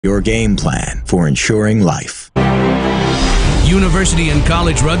your game plan for ensuring life. University and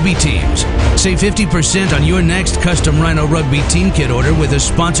college rugby teams. Save 50% on your next custom Rhino Rugby team kit order with a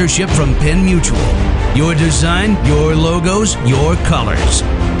sponsorship from Penn Mutual. Your design, your logos, your colors.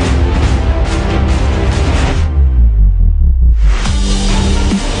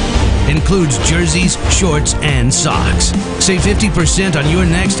 Includes jerseys, shorts, and socks. Save 50% on your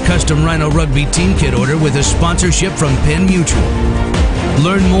next custom Rhino Rugby team kit order with a sponsorship from Penn Mutual.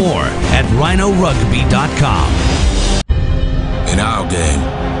 Learn more at rhinorugby.com. In our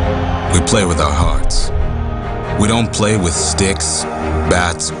game, we play with our hearts. We don't play with sticks,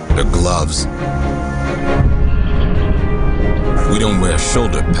 bats, or gloves. We don't wear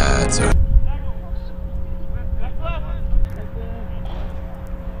shoulder pads or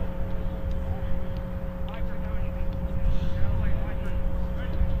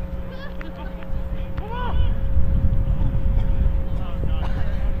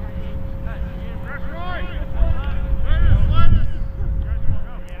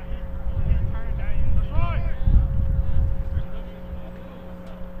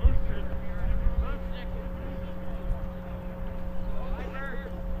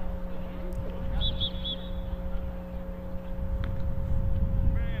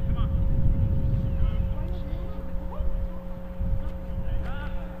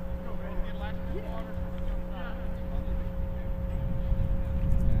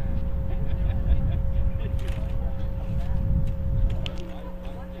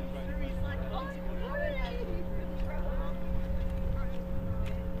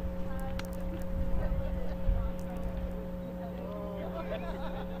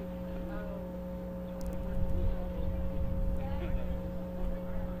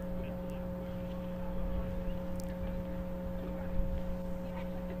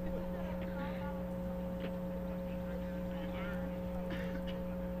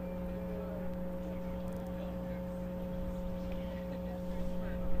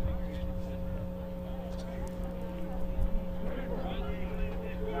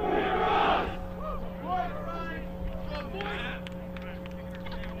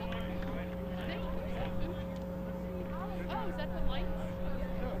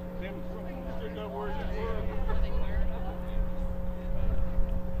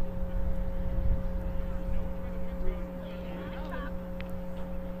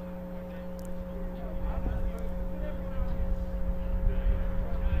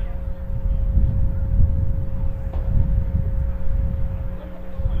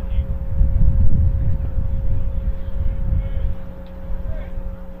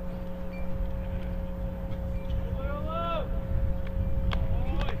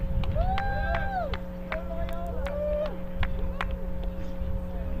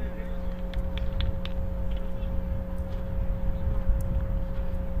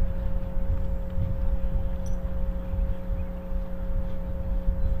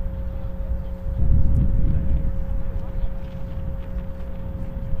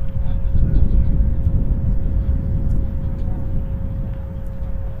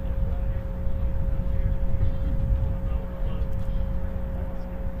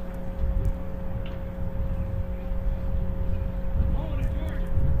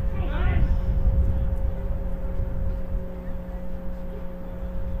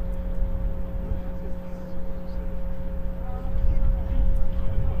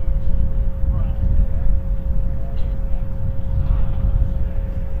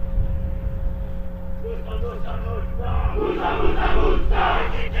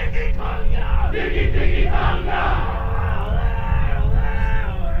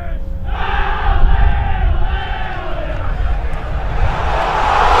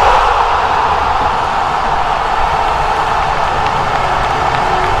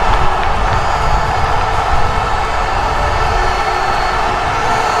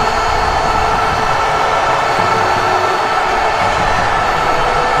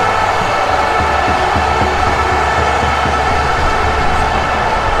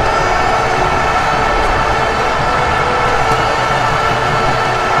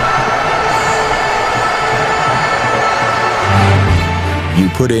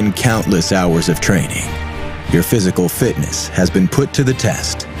put in countless hours of training. Your physical fitness has been put to the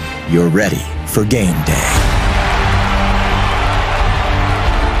test. You're ready for game day.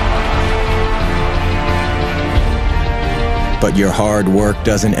 But your hard work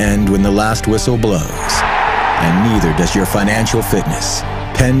doesn't end when the last whistle blows, and neither does your financial fitness.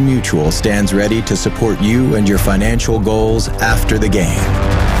 Penn Mutual stands ready to support you and your financial goals after the game.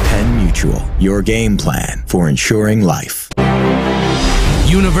 Penn Mutual, your game plan for ensuring life.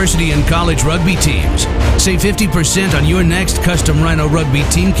 University and college rugby teams. Save 50% on your next custom Rhino Rugby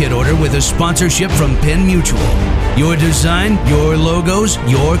team kit order with a sponsorship from Penn Mutual. Your design, your logos,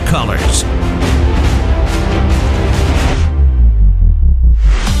 your colors.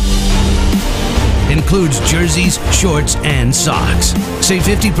 Includes jerseys, shorts, and socks. Save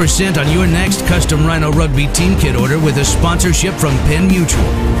 50% on your next custom Rhino Rugby team kit order with a sponsorship from Penn Mutual.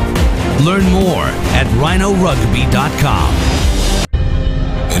 Learn more at rhinorugby.com.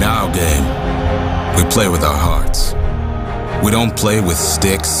 In our game, we play with our hearts. We don't play with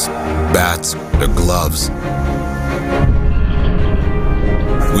sticks, bats, or gloves.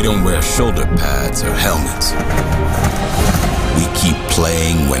 We don't wear shoulder pads or helmets. We keep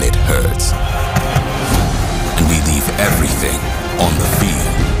playing when it hurts. And we leave everything on the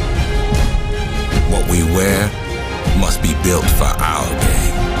field. What we wear must be built for our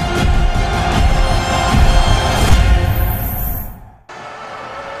game.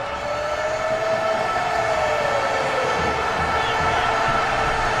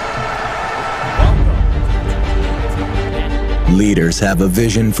 Leaders have a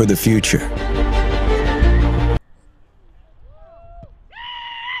vision for the future.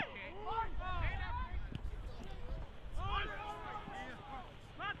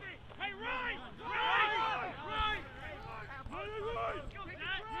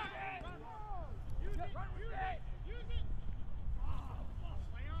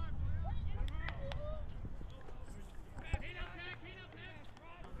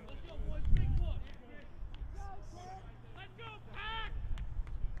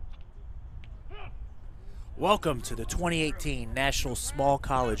 Welcome to the 2018 National Small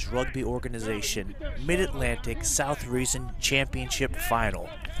College Rugby Organization Mid-Atlantic South Region Championship Final.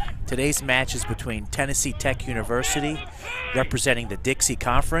 Today's match is between Tennessee Tech University, representing the Dixie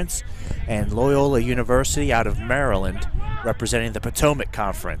Conference, and Loyola University out of Maryland, representing the Potomac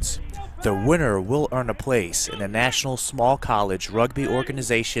Conference. The winner will earn a place in the National Small College Rugby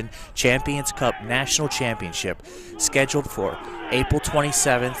Organization Champions Cup National Championship, scheduled for April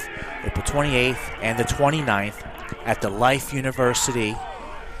 27th, April 28th, and the 29th at the Life University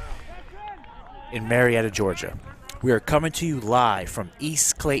in Marietta, Georgia. We are coming to you live from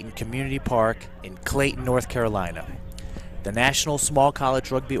East Clayton Community Park in Clayton, North Carolina. The National Small College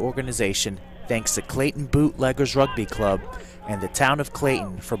Rugby Organization thanks the Clayton Bootleggers Rugby Club and the Town of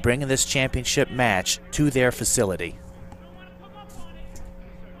Clayton for bringing this championship match to their facility.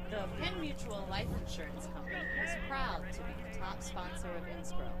 The Penn Mutual Life Insurance Company is proud to be the top sponsor of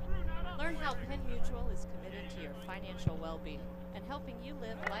NSCRO. Learn how Penn Mutual is committed to your financial well-being and helping you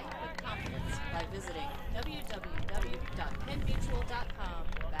live life with confidence by visiting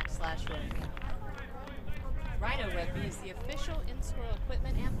www.pennmutual.com/rugby. Rhino Rugby is the official NSCRO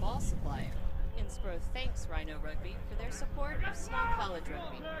equipment and ball supplier. NSCRO thanks Rhino Rugby for their support of small college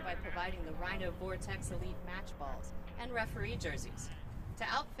rugby by providing the Rhino Vortex Elite match balls and referee jerseys. To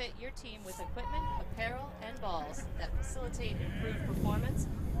outfit your team with equipment, apparel, and balls that facilitate improved performance,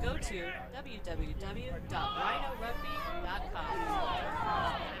 go to www.rhinorugby.com.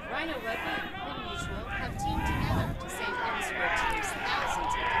 Rhino Rugby and Penn Mutual have teamed together to save NSCRO teams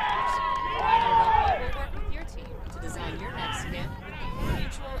thousands of dollars. Rhino Rugby will work with your team to design your next kit with the Penn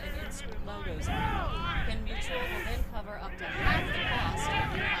Mutual and NSCRO logos on it. Penn Mutual will then cover up to half the cost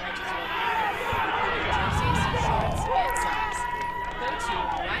of your college's rugby, including jerseys, shorts, and socks. Go to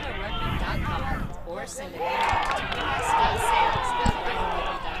rhinorugby.com or send an email to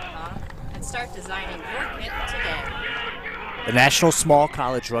us.sales@rhinorugby.com and start designing your kit today. The National Small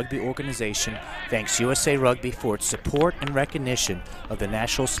College Rugby Organization thanks USA Rugby for its support and recognition of the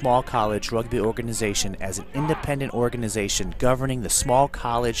National Small College Rugby Organization as an independent organization governing the small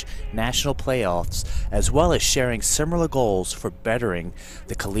college national playoffs, as well as sharing similar goals for bettering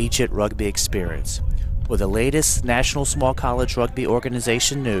the collegiate rugby experience. For the latest National Small College Rugby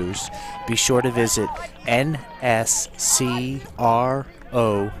Organization news, be sure to visit nscro.org.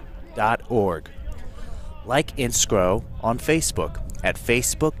 Like NSCRO on Facebook at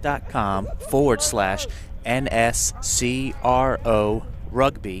facebook.com/NSCRO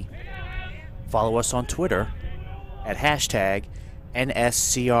Rugby. Follow us on Twitter at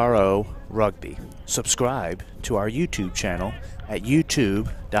 #NSCRO Rugby. Subscribe to our YouTube channel at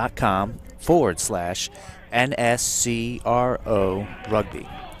youtube.com/NSCRO Rugby.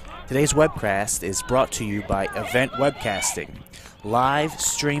 Today's webcast is brought to you by Event Webcasting, live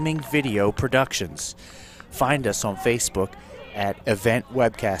streaming video productions. Find us on Facebook at Event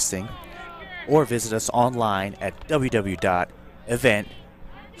Webcasting or visit us online at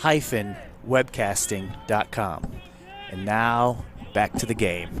www.event-webcasting.com. And now, back to the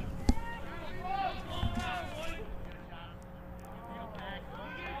game.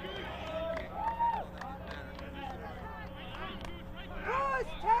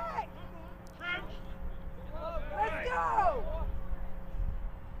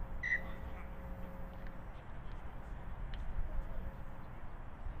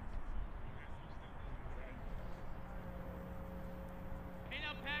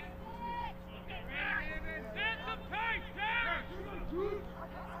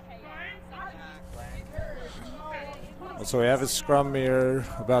 So we have a scrum here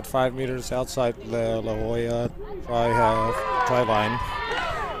about 5 meters outside the Loyola try line.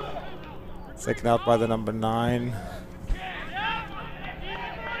 Taken out by the number 9.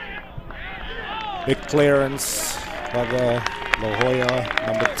 Big clearance by the Loyola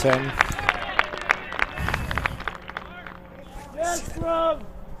number 10.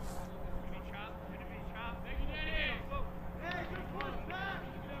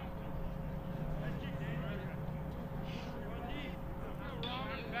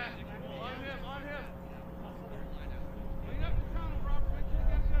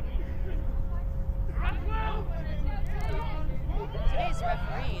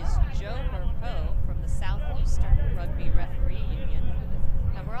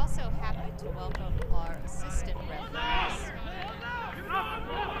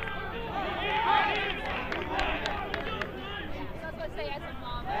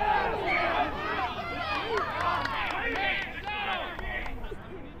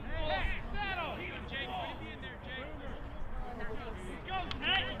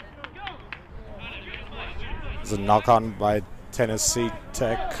 A knock on by Tennessee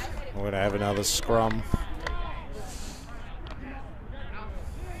Tech. We're going to have another scrum.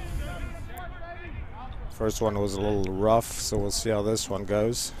 First one was a little rough, so we'll see how this one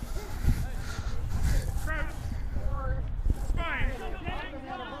goes.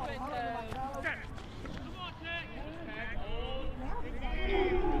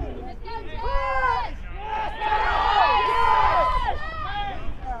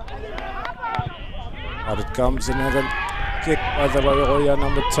 Out it comes, another kick by the Loyola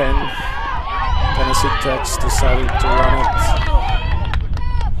number 10. Tennessee Tech's decided to run it.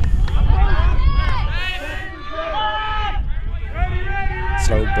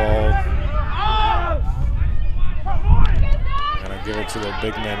 Slow ball. Gonna give it to the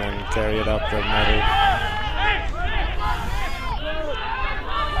big men and carry it up the middle.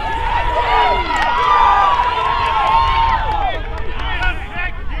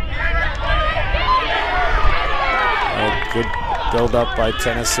 Good build up by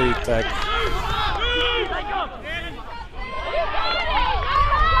Tennessee Tech.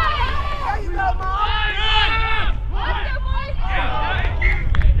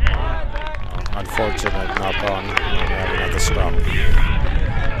 Unfortunate knock on. We have another scrum.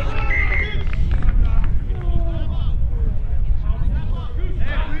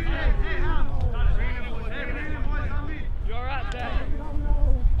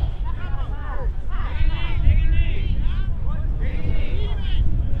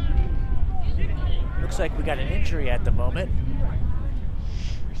 Looks like we got an injury at the moment.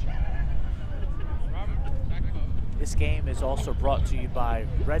 This game is also brought to you by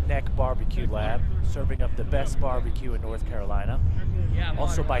Redneck Barbecue Lab, serving up the best barbecue in North Carolina.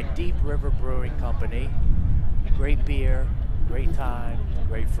 Also by Deep River Brewing Company, great beer, great time,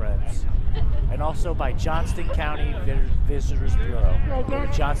 great friends. And also by Johnston County Visitors Bureau. Go to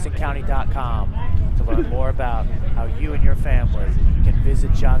johnstoncounty.com to learn more about how you and your family can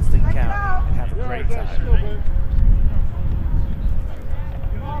visit Johnston County and have a great time.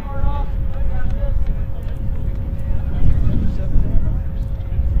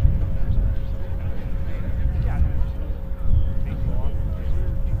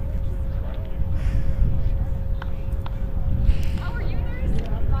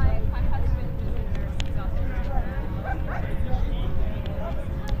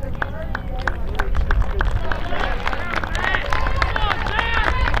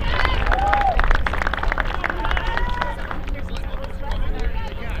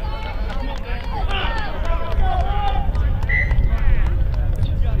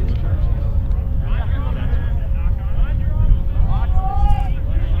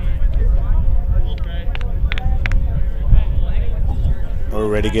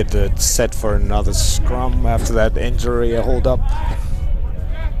 Ready to get it set for another scrum after that injury hold up.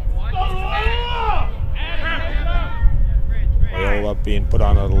 Loyola being put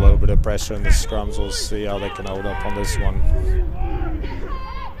on a little bit of pressure in the scrums. We'll see how they can hold up on this one.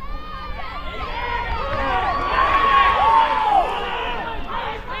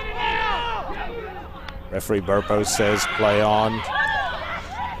 Referee Burpo says play on.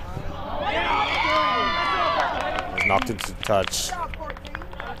 Was knocked into touch.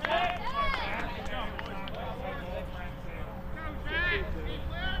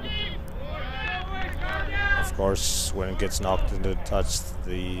 Of course, when it gets knocked into touch,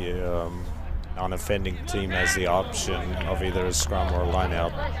 the non-offending team has the option of either a scrum or a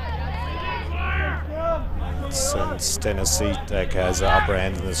line-out. Since Tennessee Tech has the upper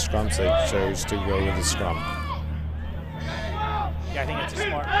hand in the scrums, they chose to go with the scrum. Yeah, I think it's a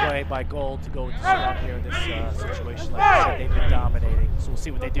smart play by Gold to go with the scrum here in this situation. Like I said, they've been dominating, so we'll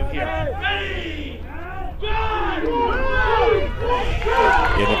see what they do here.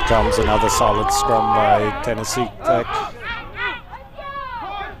 In it comes another solid scrum by Tennessee Tech.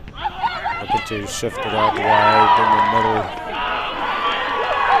 Looking to shift it out wide in the middle.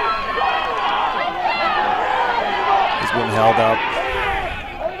 He's been held up.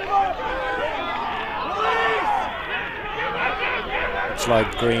 Looks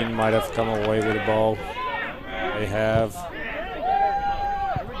like Green might have come away with the ball. They have.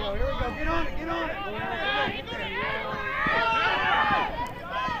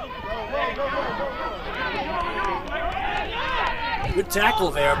 Good tackle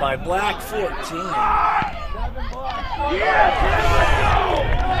there by Black, 14.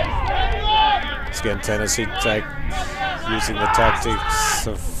 It's again Tennessee Tech using the tactics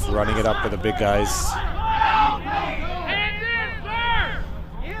of running it up with the big guys.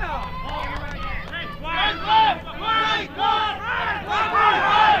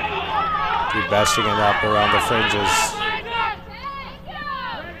 Keep bashing it up around the fringes.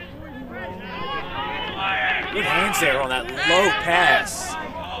 Good hands there on that low pass.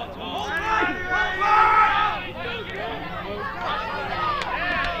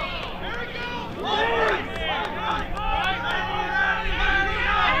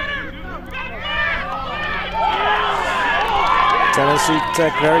 Tennessee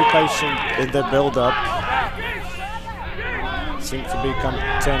Tech very patient in the build-up. Seems to be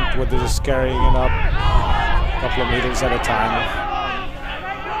content with just carrying it up a couple of meters at a time.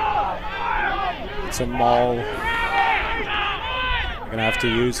 It's a maul. You're gonna have to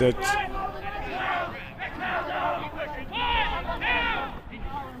use it.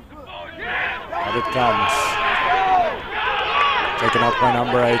 Out it comes. Taken up by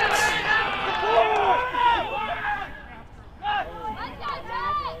number 8.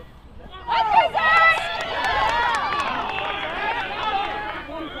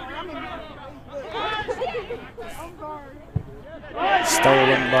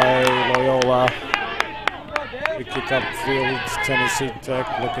 Stolen by Loyola. We kick upfield. Tennessee Tech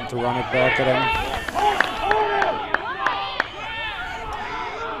looking to run it back at him.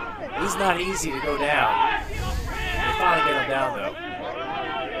 He's not easy to go down. They finally get him down though.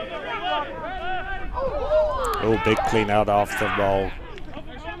 Oh, big clean out off the ball.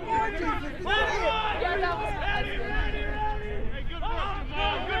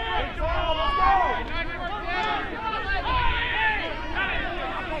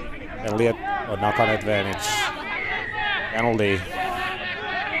 Elliott, or knock on advantage. Penalty.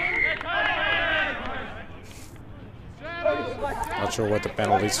 Not sure what the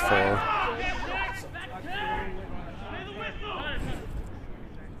penalty's for.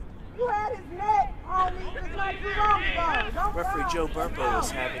 Referee Joe Burpo was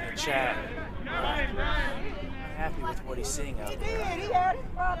having a chat. Happy with what he's seeing out there. He had his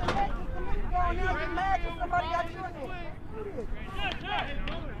father matches some niggas going out and mad because somebody got you in there.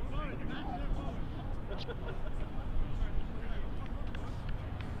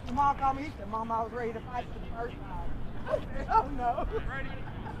 Mom called me, he said, Mom, I was ready to fight for the first time. I said, oh no.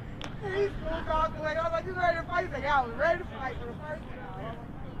 He's still talking away. I was like, you ready to fight? He's like, I was ready to fight for the first time.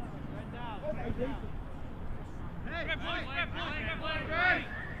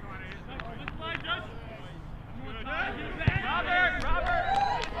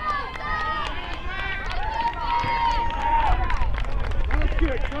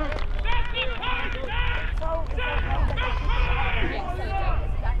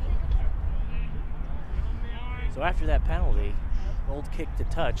 So after that penalty, Gold kick to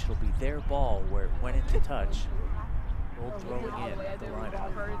touch. It'll be their ball where it went into touch. Gold throwing in at the line.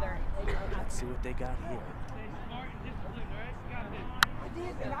 Let's see what they got here.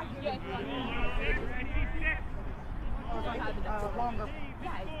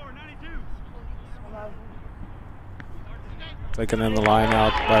 Taken in the line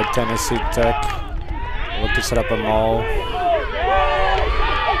out by Tennessee Tech. Look to set up a maul.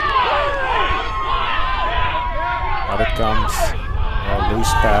 Out it comes. A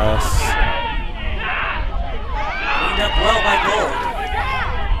loose pass. Cleaned up well by Gold.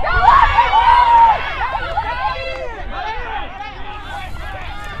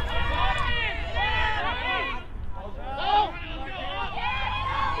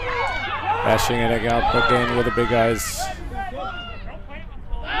 Bashing it up again with the big guys.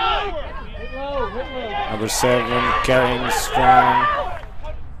 Number 7 carrying strong.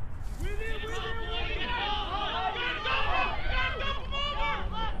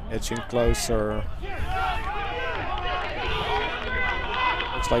 Edging closer.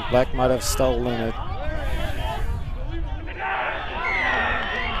 Looks like Black might have stolen it.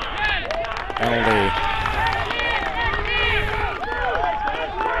 penalty.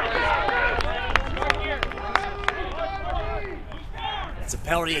 It's a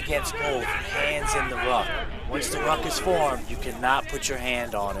penalty against Gold, hands in the ruck. Once the ruck is formed, you cannot put your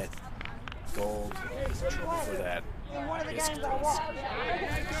hand on it. Gold is in trouble for that.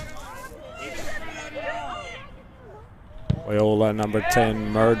 Loyola number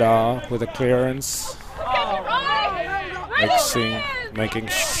 10, Murda with a clearance. Making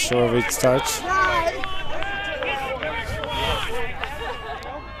sure of its touch.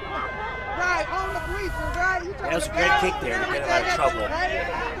 That was a great kick there to get out of trouble.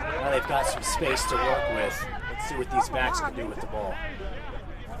 Now they've got some space to work with. Let's see what these backs can do with the ball.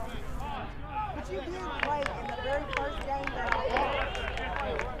 But you did play in the very first game that I had.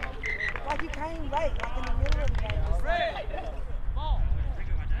 Like you came late, like in the middle of the game.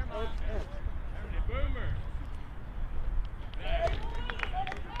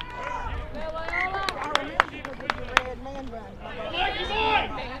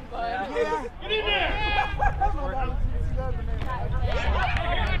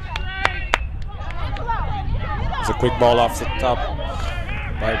 It's a quick ball off the top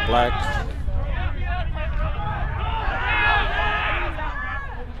by Black.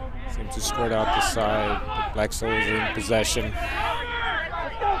 Seems to spread out the side, but Black still is in possession.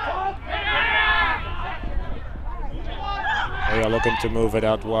 They are looking to move it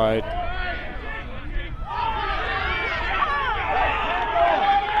out wide.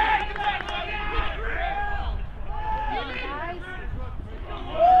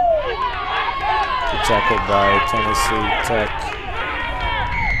 Tackled by Tennessee Tech.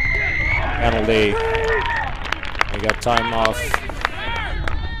 Penalty. They got time off.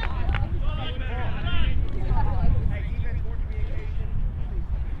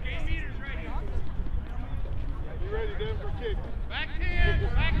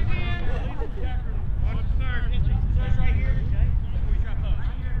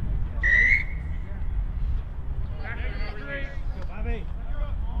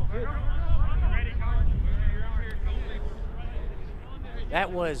 That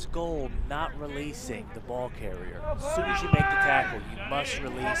was Gold not releasing the ball carrier. As soon as you make the tackle, you must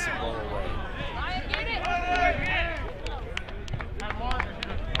release and roll away.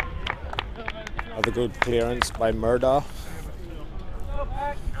 Another good clearance by Murda.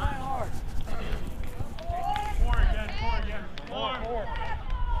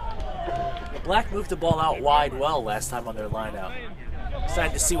 Black moved the ball out wide well last time on their lineout.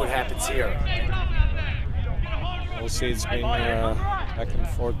 Excited to see what happens here. We'll see, it's been back and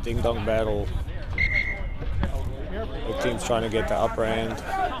forth ding-dong battle. Both teams trying to get the upper end.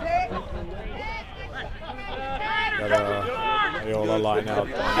 Got a Loyola line out on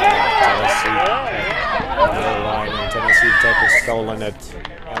Tennessee line, and Tennessee Tech has stolen it.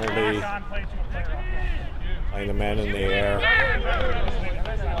 Penalty. Playing the man in the air.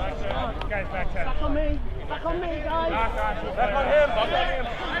 Back on me. Back on me, guys. Back on him. Back on him.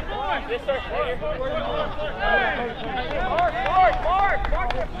 Yes, sir.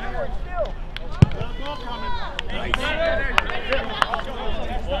 Mark him forward still.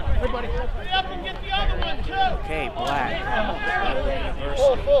 Everybody. Hurry up and get the other one, too. Okay, Black.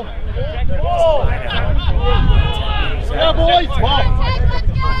 Full. Yeah, boys.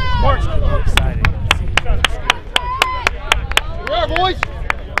 Mark. Excited. Yeah, boys.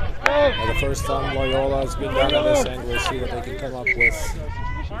 For the first time Loyola has been down on this end, we'll see what they can come up with.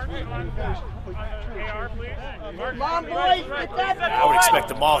 Come on, boys. Get that. I would expect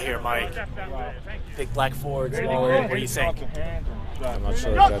them all here, Mike. Big Black forwards, all in. What do you think? I'm not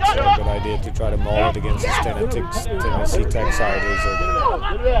sure if that's a good idea to try to maul it against this Tennessee Tech side. These are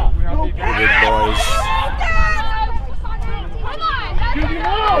pretty good boys.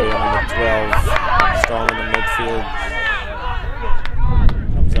 Number 12, strong in the midfield.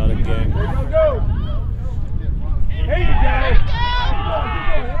 Comes out again.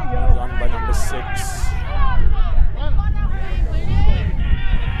 Run by number 6.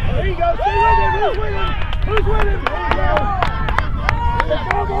 There you go. Stay with him. Who's with him? Who's with him? There you go. Let's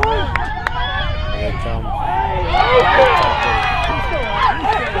go, boys. Here they come.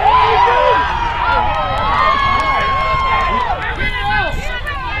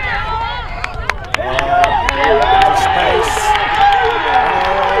 Space.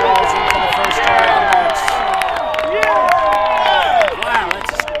 Rising for the first time in the match. Wow,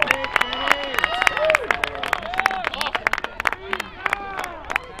 that's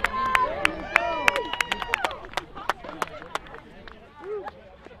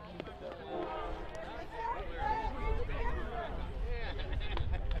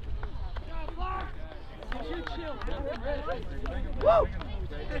Woo!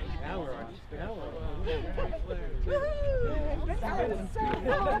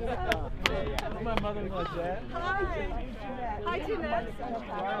 My mother-in-law's dad. Hi. Hi, Jeanette.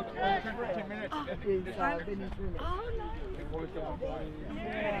 Oh, nice.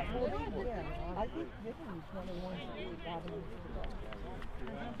 Yeah. I think Dixie's one of the ones that got him into the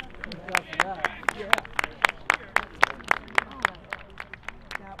yeah.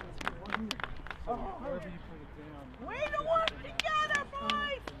 That was wonderful. Way to work together,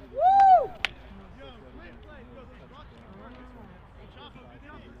 boys! Woo!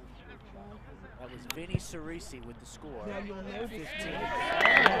 That was Vinny Cerisi with the score. 15.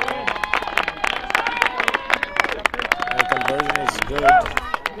 The conversion is good.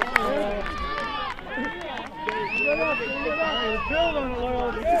 Build on it, Loyola.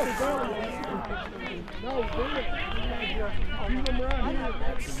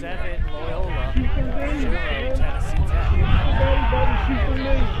 That's 7 Loyola, 0 Tennessee Tech.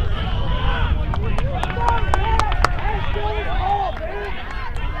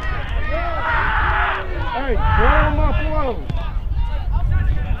 Hey, blow my flow.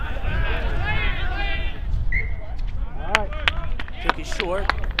 All right. Kick is short.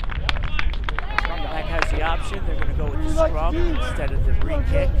 Black has the option. They're going to go with the scrum instead of the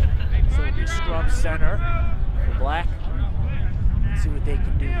re-kick. So it'll be scrum center for Black. Let's see what they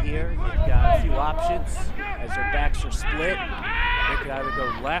can do here. They've got a few options as their backs are split. They could either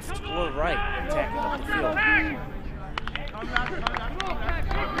go left or right, attacking up the field.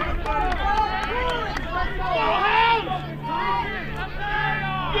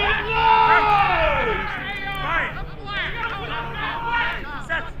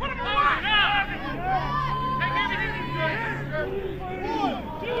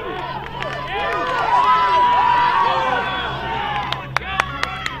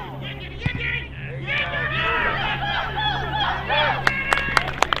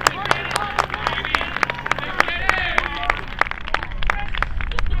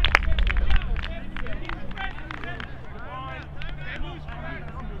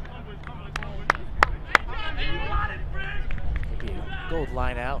 Gold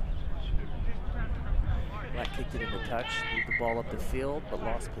line out. Black kicked it into touch, moved the ball up the field, but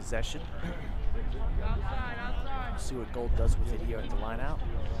lost possession. See what Gold does with it here at the line out.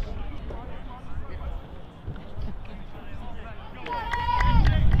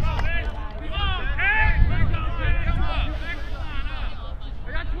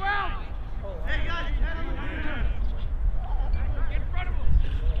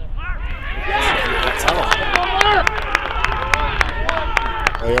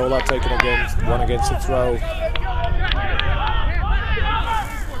 Loyola taken against one against the throw.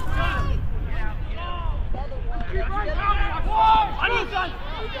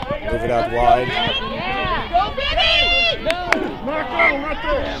 Move it out wide. Go, Benny! Mark on right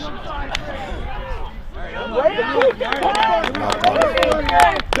there.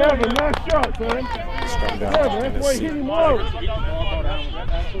 Devin, nice shot, son. Devin, that's why he hit him low.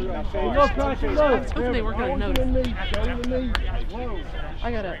 Look, I was hoping they weren't going to notice.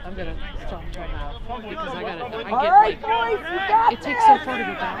 I'm gonna stop now because I get like it takes so far to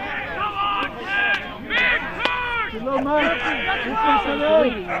get back. Good luck, man.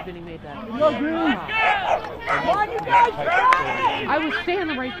 Vinny made that. Good luck, Green. I was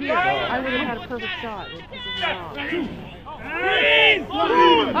standing right here. I would have had a perfect shot. It pisses me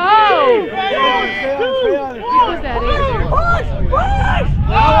off. Oh! He put that in.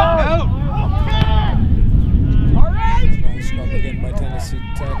 Strong scrum again by Tennessee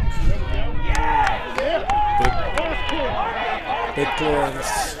Tech. Big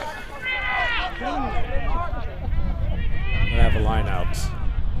clearance. Gonna have a line out.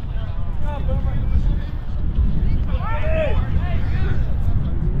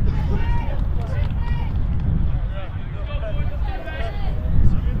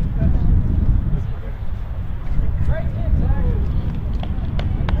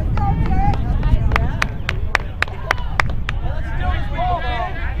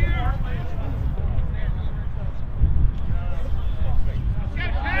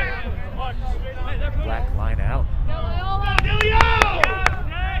 Black line out.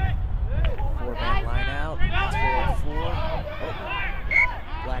 4-man line out. It's 4-4. Oh.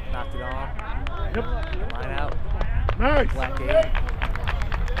 Black knocked it on. Line out. Nice. Black 8.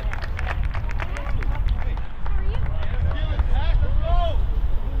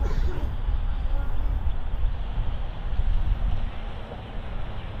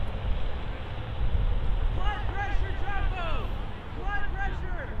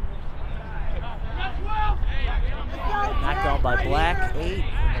 Knocked on by Black 8.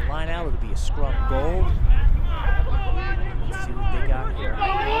 On the line out, it'll be a scrum gold. Let's see what they got here.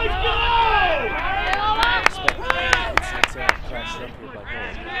 It's crashed up here by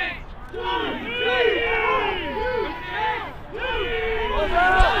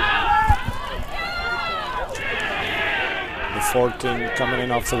The 14 coming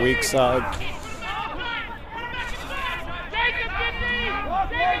in off the weak side.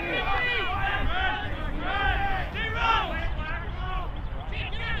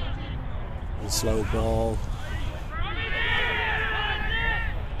 Slow ball.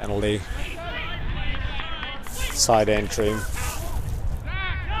 Penalty. Side entry.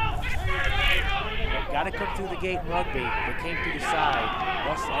 Got to come through the gate in rugby. They came through the side.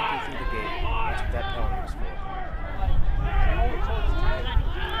 Must enter through the gate. That's what that penalty was for.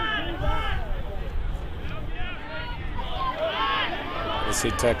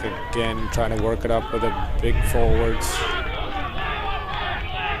 Dixie Tech again trying to work it up with the big forwards.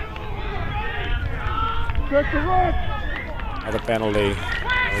 Another penalty.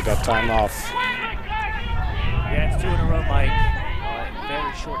 We got time off. Yeah, it's 2 in a row, Mike. In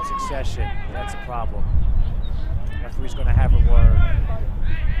very short succession. That's a problem. Referee's going to have a word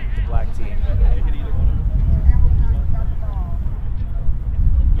with the black team.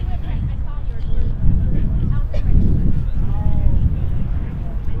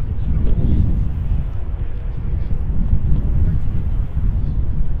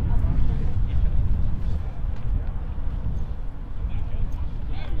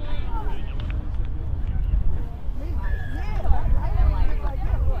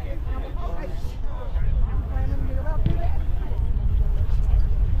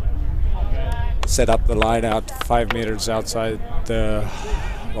 Set up the line out 5 meters outside the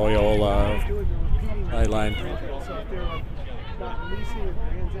Loyola line.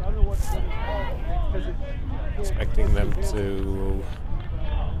 Expecting them to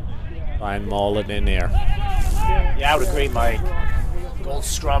try and maul it in there. Yeah, I would agree, Mike. Gold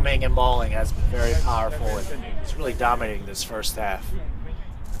scrumming and mauling has been very powerful, and it's really dominating this first half.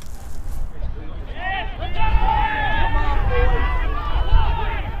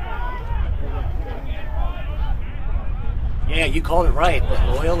 Yeah, you called it right, but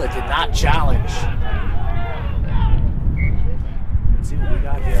Loyola did not challenge. Let's see what we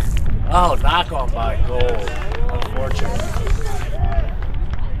got here. Oh, knock on by goal. Unfortunate.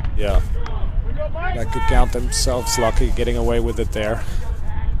 Yeah. That could count themselves lucky getting away with it there.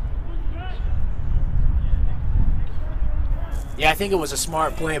 Yeah, I think it was a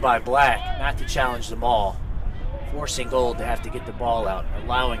smart play by Black not to challenge them all. Forcing Gold to have to get the ball out,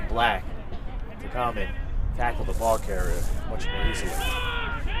 allowing Black to come and tackle the ball carrier much more easily.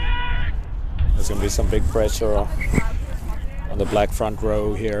 There's going to be some big pressure on the Black front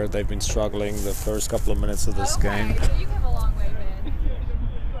row here. They've been struggling the first couple of minutes of this game. So you came a long way, Ben.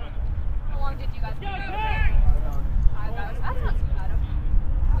 How long did you guys go? 5 hours. That's not too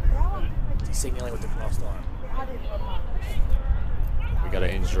bad. He's signaling with the crossed arm. We got an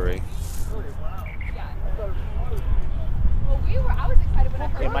injury. I was excited when I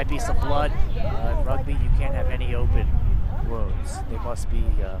heard There might be some blood. In rugby, you can't have any open wounds. They must be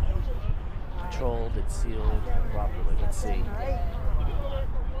controlled and sealed properly. Let's see.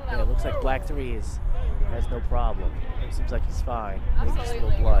 Yeah, it looks like Black 3 has no problem. Seems like he's fine. Maybe just a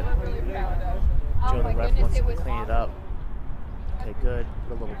little blood. Joe, the ref wants to clean it up. Okay, good.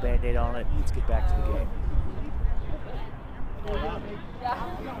 Put a little Band-Aid on it. Let's get back to the game.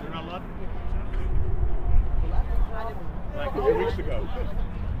 Like a few weeks ago.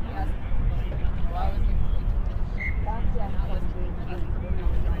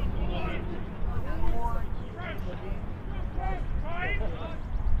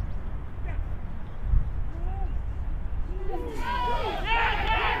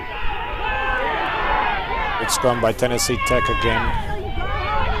 Big scrum by Tennessee Tech again.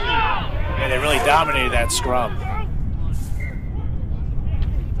 Yeah, they really dominated that scrum.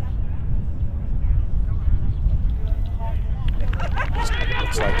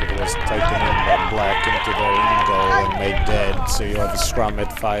 Looks like it was taken in by Black into their own goal and made dead. So you have a scrum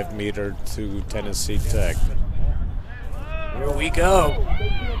at 5 meter to Tennessee Tech. Here we go.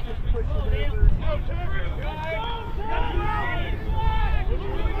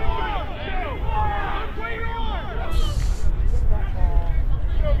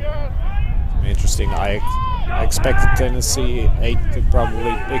 Interesting. I expected Tennessee 8 to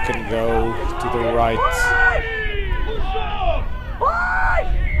probably pick and go to the right.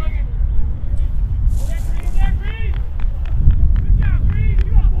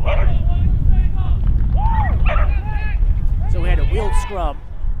 So we had a wheeled scrum.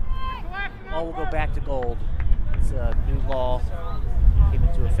 All will go back to Gold. It's a new law. Came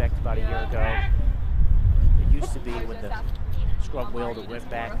into effect about a year ago. It used to be when the scrum wheel that went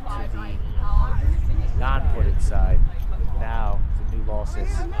back to the non-put-it side. Now the new law says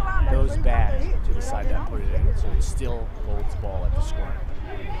goes back to the side that put it in, so it's still Gold's ball at the scrum.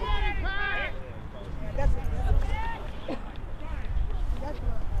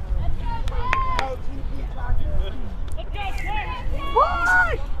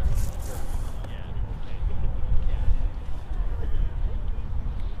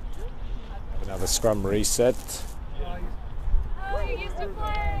 Another scrum reset. Oh, you used to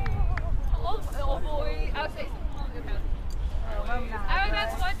play. Oh boy. I would say something. Oh,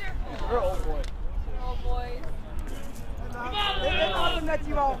 that's wonderful. You're old boy. Old boys. It's awesome that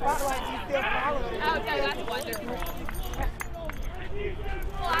you all follow like you still follow it. Okay, that's wonderful.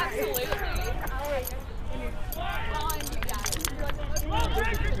 Well, absolutely.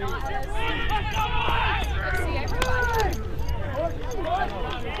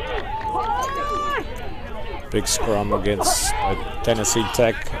 Big scrum against Tennessee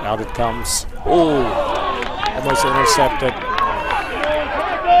Tech. Out it comes. Oh, almost intercepted.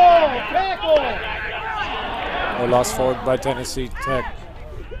 No loss forward by Tennessee Tech.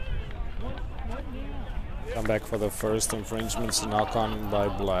 Come back for the first infringements, knock on by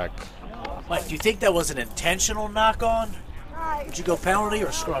Black. Mike, do you think that was an intentional knock-on? Would you go penalty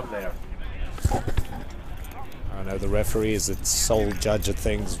or scrum there? I know the referee is the sole judge of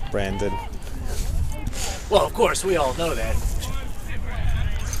things, Brandon. Well, of course, we all know that.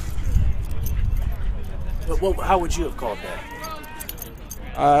 But how would you have called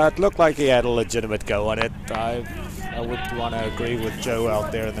that? It looked like he had a legitimate go on it. I would want to agree with Joe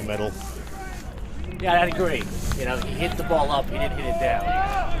out there in the middle. Yeah, I'd agree. You know, he hit the ball up, he didn't hit it down.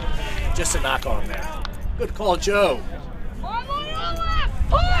 Just a knock on there. Good call, Joe.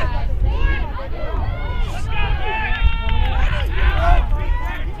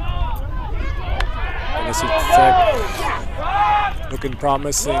 Tennessee Tech looking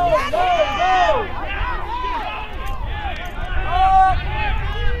promising.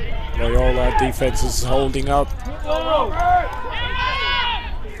 Loyola defense is holding up.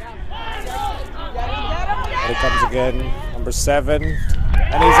 Here it comes again, number 7, and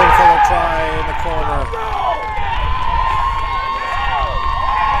he's in for the try in the corner.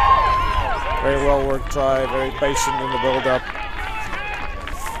 Very well worked try, very patient in the build-up.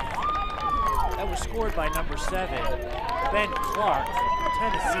 That was scored by number 7, Ben Clark from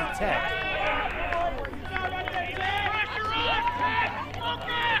Tennessee Tech.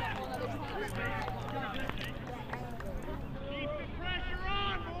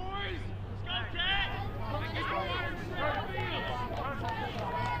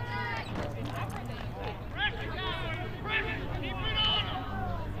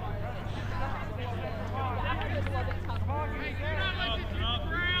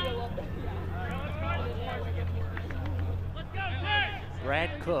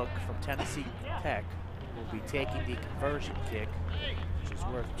 Brad Cook from Tennessee Tech will be taking the conversion kick, which is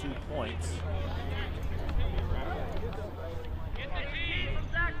worth 2 points.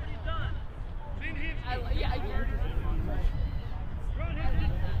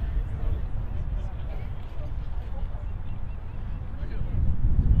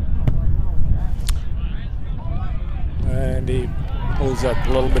 And he pulls up a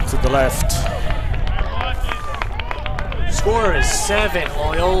little bit to the left. Score is 7,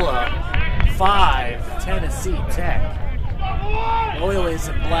 Loyola, 5, Tennessee Tech. Loyola is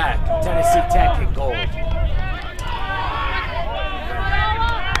in black, Tennessee Tech in gold.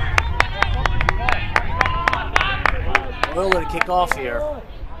 Loyola to kick off here.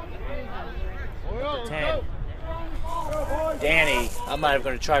 Number 10. Danny, I'm not even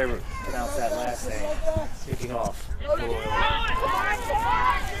going to try to pronounce that last name. Kicking off.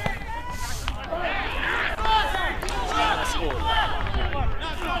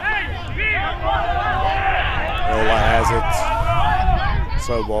 Loyola has it.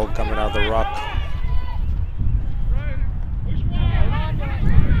 Slow ball coming out of the ruck.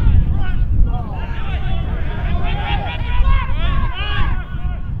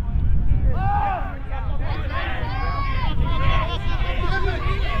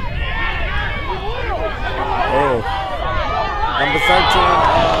 Oh, number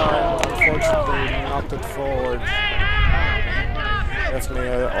 13, unfortunately knocked it forward. Definitely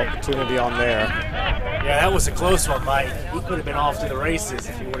an opportunity on there. Yeah, that was a close one, Mike. He could have been off to the races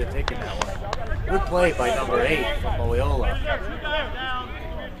if he would have taken that one. Good play by number 8 from Loyola.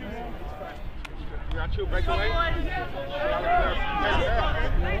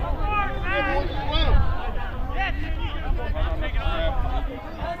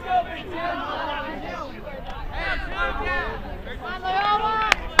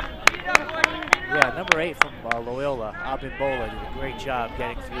 Yeah, number 8 from Loyola, Abimbola did a great job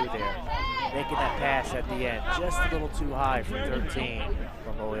getting through there. Making that pass at the end. Just a little too high for 13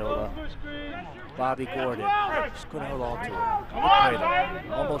 from Loyola. Bobby Gordon just couldn't hold on to it. Good play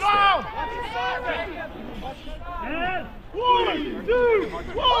though. Almost there.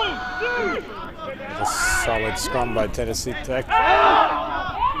 A solid scrum by Tennessee Tech.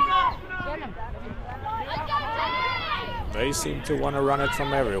 They seem to want to run it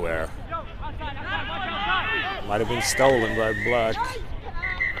from everywhere. Might have been stolen by Black.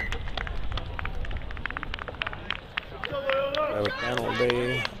 We have a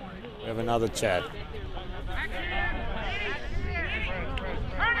penalty. We have another chat.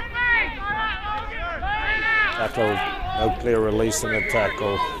 Tackle, no clear release in the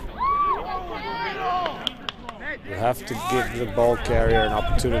tackle. You have to give the ball carrier an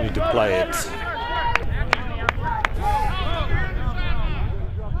opportunity to play it.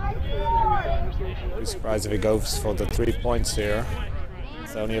 Be surprised if he goes for the 3 points here.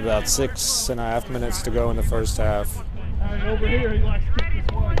 It's only about 6.5 minutes to go in the first half. Indeed,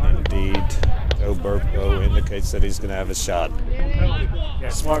 Joe Burpo indicates that he's going to have a shot. Yeah,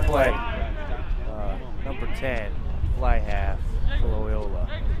 smart play. Number 10, fly half for Loyola.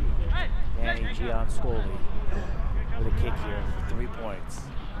 Danny Gianscoli with a kick here for 3 points.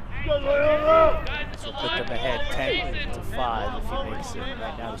 This will put them ahead 10-5 if he makes it.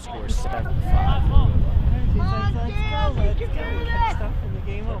 Right now the score is 7-5. Let's go. Catch stuff in the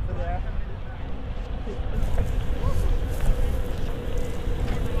game over there.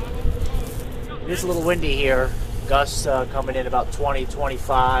 It is a little windy here. Gusts coming in about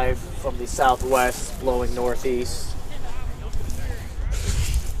 20-25 from the southwest, blowing northeast.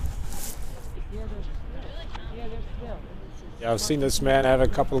 Yeah, I've seen this man have a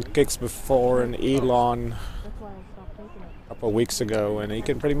couple of kicks before in Elon a couple of weeks ago, and he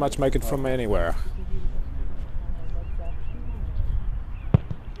can pretty much make it from anywhere.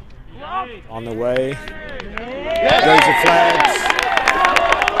 On the way. There's the flags.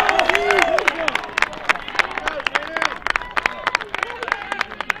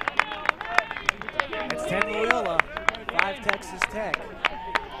 That's 10 Loyola, 5 Texas Tech.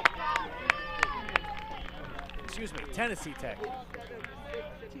 Excuse me, Tennessee Tech.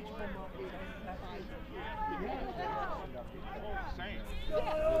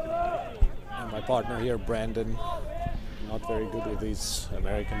 And my partner here, Brandon, not very good with his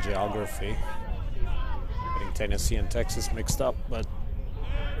American geography. Getting Tennessee and Texas mixed up, but...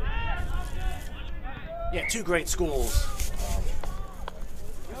 Yeah, 2 great schools.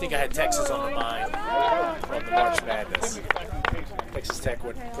 I think I had Texas on the mind from the March Madness. Texas Tech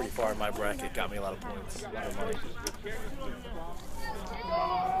went pretty far in my bracket, got me a lot of points, a lot of money.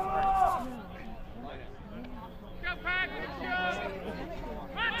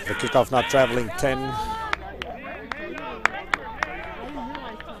 The kickoff not traveling 10.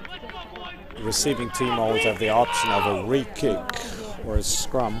 The receiving team always have the option of a re-kick or a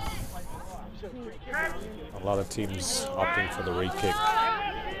scrum. A lot of teams opting for the re-kick.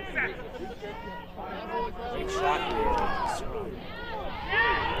 Great shot here.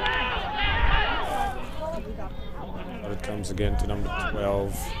 But it comes again to number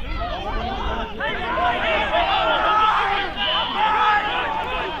 12.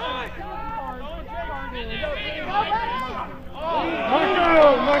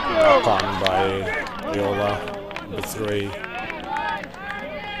 Knock on by Loyola, number 3.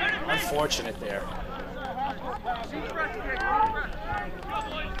 Unfortunate there.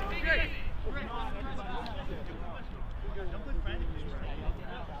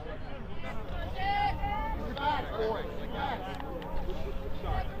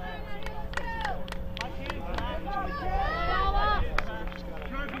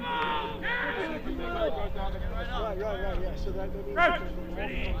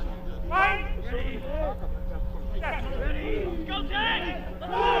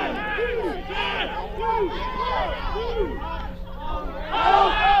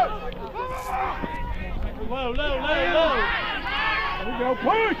 Low. There we go,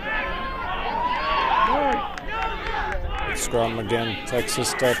 push! Good scrum again,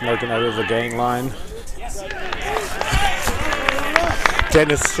 Texas Tech making out of the gain line.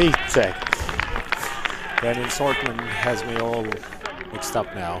 Tennessee Tech. Brandon Sortman has me all mixed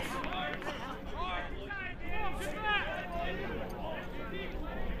up now.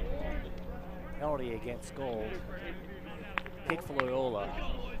 Penalty against Gold. Kick for Loyola.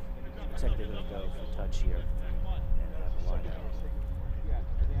 Looks like they're going to go for touch here and have a line out.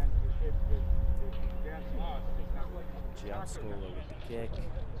 Gianscoli with the kick.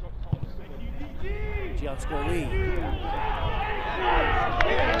 Gianscoli.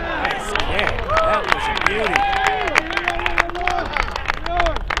 Nice kick. That was a beauty.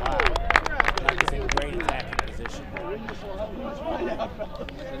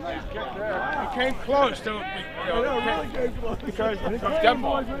 came close to because them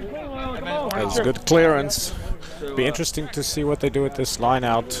ball. That's good clearance. Be interesting to see what they do with this line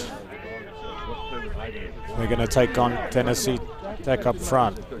out. They're going to take on Tennessee Tech up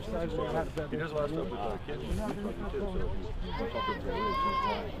front.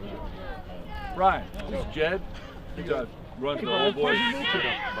 Ryan, this is Jed. He runs the old boys.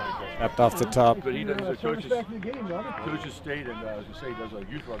 Tapped off the top. But he does coaches state, and as you say, he does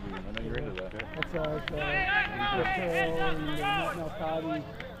youth rugby. I know you're into that.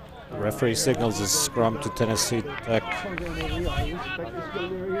 The referee signals a scrum to Tennessee Tech. He's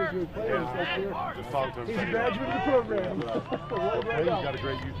a graduate of the program. He's got a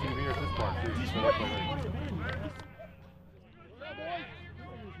great youth team here at this park, too.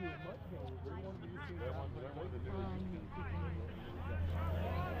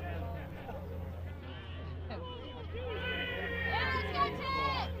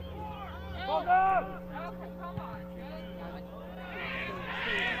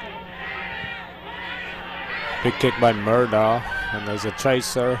 Big kick by Murda, and there's a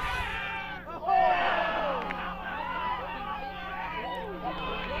chaser.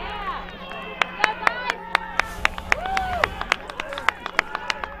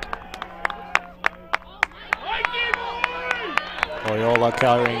 Loyola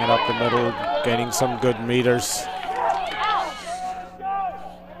carrying it up the middle, gaining some good meters.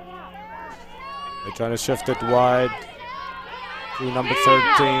 They're trying to shift it wide to number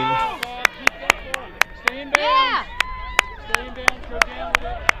 13.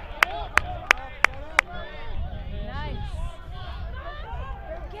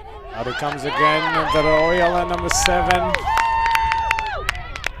 Out it comes again, and the Loyola number 7.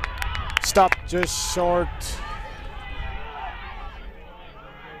 Stopped just short.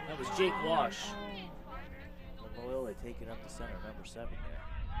 That was Jake Wash. Loyola taking up the center, number 7 there.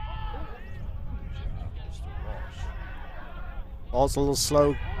 Mr. Walsh. Ball's a little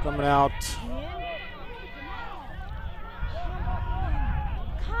slow coming out.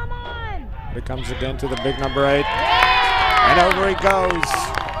 Come on! But it comes again to the big number 8. And over he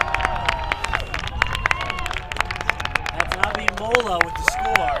goes. Mola with the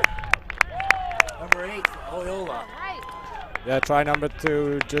score. Number 8 for Loyola. Yeah, try number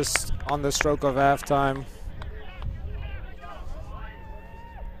 2 just on the stroke of halftime.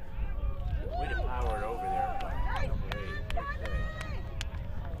 Way to power it over there by number 8.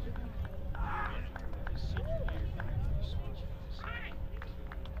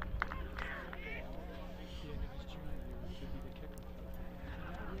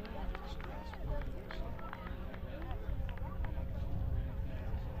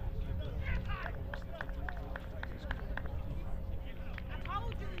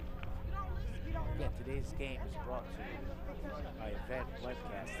 Today's game is brought to you by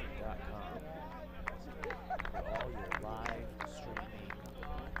Webcasting.com for all your live streaming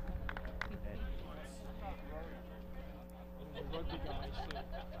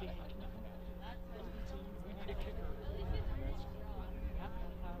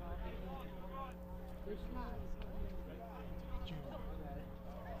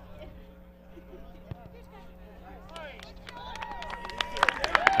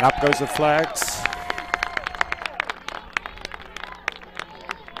And up goes the flags.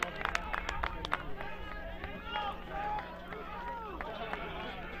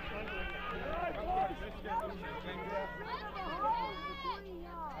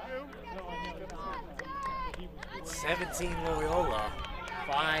 Loyola,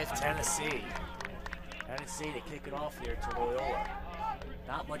 5 Tennessee. Tennessee to kick it off here to Loyola.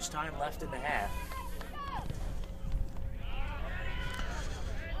 Not much time left in the half.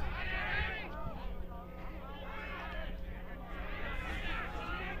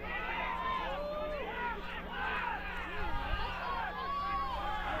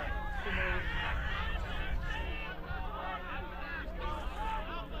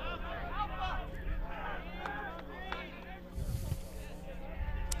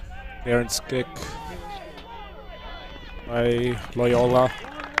 Clearance kick by Loyola.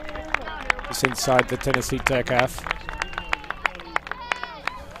 It's inside the Tennessee Tech half.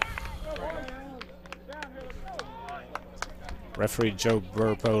 Referee Joe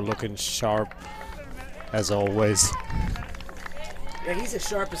Burpo looking sharp as always. Yeah, he's as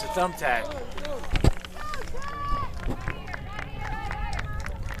sharp as a thumbtack.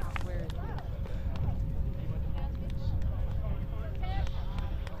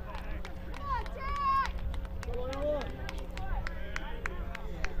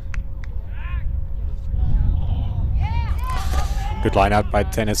 Good line out by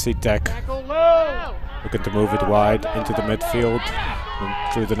Tennessee Tech. Looking to move it wide into the midfield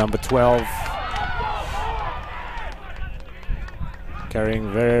through the number 12.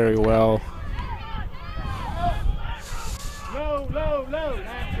 carrying very well. Low, low, low.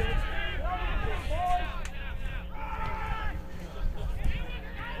 That's it.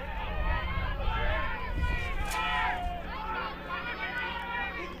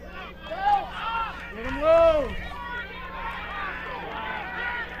 Get him low.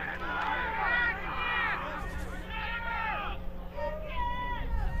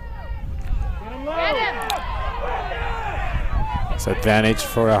 Get him low. It's advantage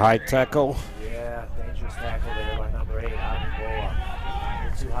for a high tackle. Yeah, dangerous tackle there by number 8,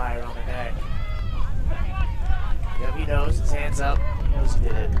 Loyola. Too high around the neck. Yep, he knows. His hands up. He knows he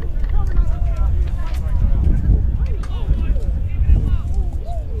did it.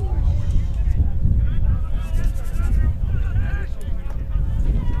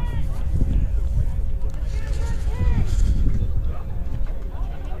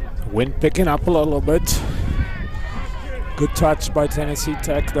 Wind picking up a little bit. Good touch by Tennessee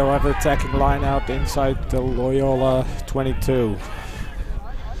Tech. They'll have a attacking line out inside the Loyola 22.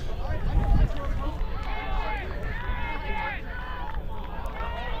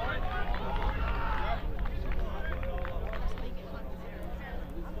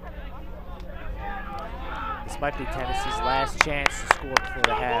 This might be Tennessee's last chance to score before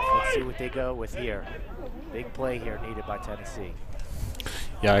the half. Let's see what they go with here. Big play here needed by Tennessee.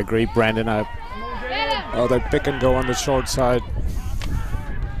 Yeah, I agree, Brandon. Oh, they pick and go on the short side.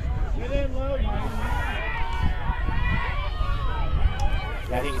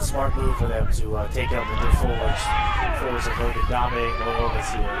 Yeah, I think it's a smart move for them to take out the new forwards. Forwards have voted dominating Loyola's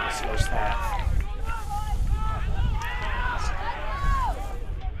here in this first half.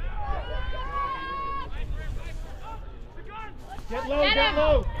 Get low, get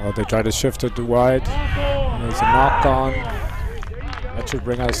low. Oh, they try to shift it to wide. There's a knock on. That should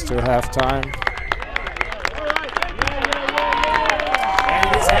bring us to halftime. And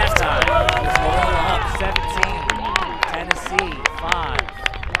it is halftime. It's Loyola up 17. Tennessee 5.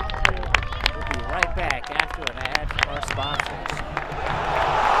 We'll be right back after an ad from our sponsors.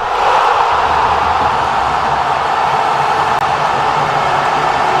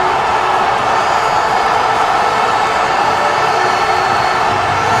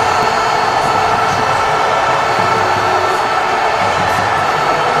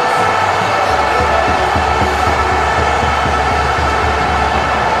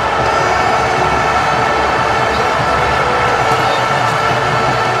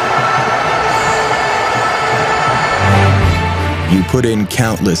 You put in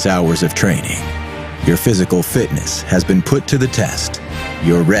countless hours of training. Your physical fitness has been put to the test.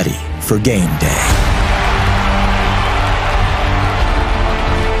 You're ready for game day.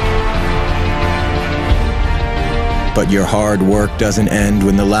 But your hard work doesn't end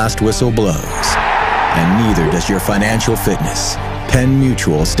when the last whistle blows. And neither does your financial fitness. Penn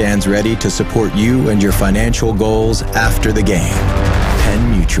Mutual stands ready to support you and your financial goals after the game. Penn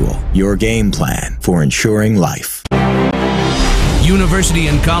Mutual, your game plan for ensuring life. University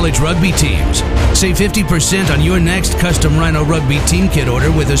and college rugby teams. Save 50% on your next custom Rhino Rugby team kit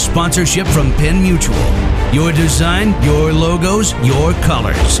order with a sponsorship from Penn Mutual. Your design, your logos, your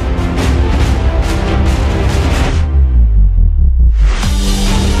colors.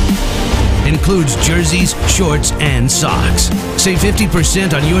 Includes jerseys, shorts, and socks. Save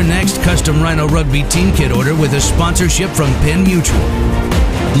 50% on your next custom Rhino Rugby team kit order with a sponsorship from Penn Mutual.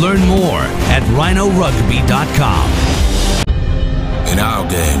 Learn more at rhinorugby.com. In our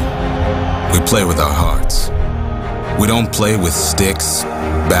game, we play with our hearts. We don't play with sticks,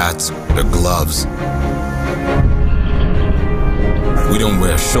 bats, or gloves. We don't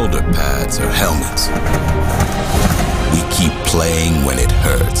wear shoulder pads or helmets. We keep playing when it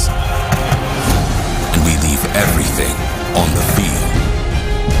hurts. And we leave everything on the field.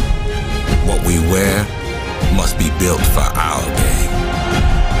 What we wear must be built for our game.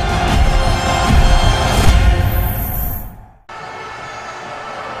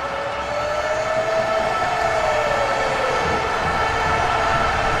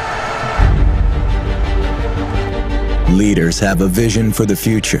 Leaders have a vision for the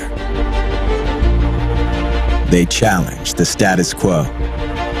future. They challenge the status quo.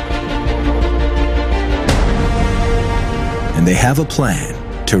 And they have a plan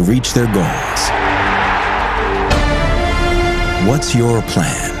to reach their goals. What's your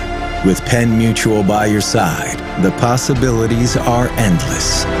plan? With Penn Mutual by your side, the possibilities are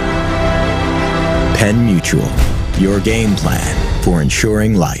endless. Penn Mutual, your game plan for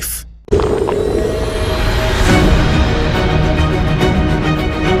ensuring life.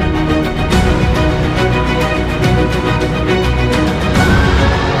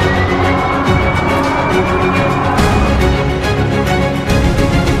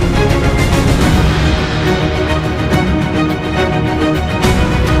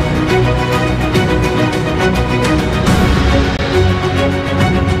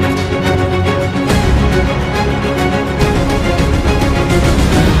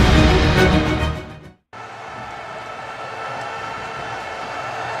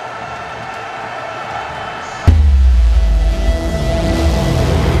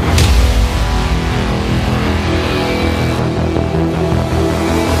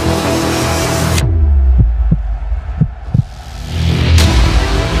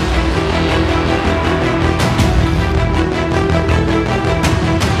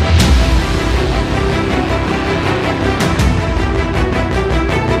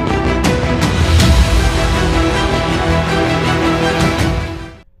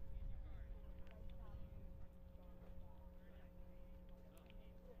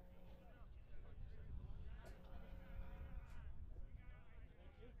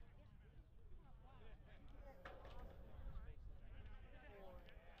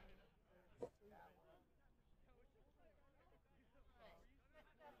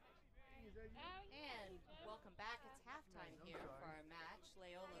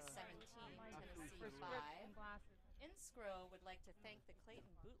 Number 5, NSCRO would like to thank the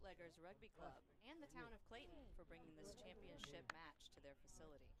Clayton Bootleggers Rugby Club and the Town of Clayton for bringing this championship match to their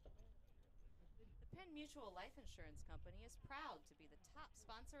facility. The Penn Mutual Life Insurance Company is proud to be the top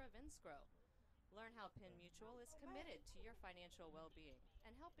sponsor of NSCRO. Learn how Penn Mutual is committed to your financial well-being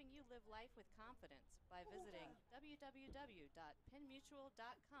and helping you live life with confidence by visiting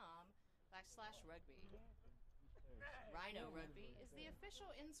www.pennmutual.com/rugby. Rhino Rugby is the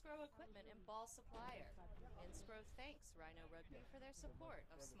official NSCRO equipment and ball supplier. NSCRO thanks Rhino Rugby for their support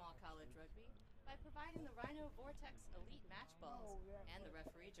of small college rugby by providing the Rhino Vortex Elite match balls and the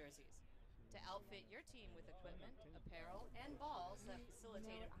referee jerseys. To outfit your team with equipment, apparel, and balls that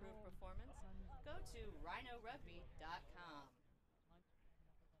facilitate improved performance, go to rhinorugby.com.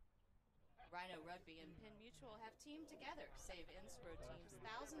 Rhino Rugby and Penn Mutual have teamed together to save NSCRO teams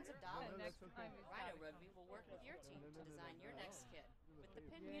thousands of dollars. Rhino Rugby will work with your team to design your next kit with the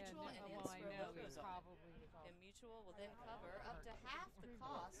Penn Mutual and NSCRO logos on it. Penn Mutual will then cover up to half the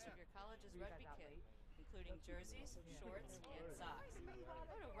cost of your college's rugby kit, including jerseys, shorts, and socks. Go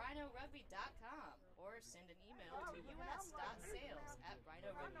to rhinorugby.com or send an email to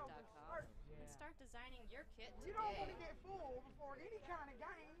us.sales@rhinorugby.com and start designing your kit today. You don't want to get full before any kind of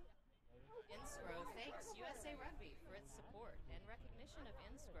game. NSCRO thanks USA Rugby for its support and recognition of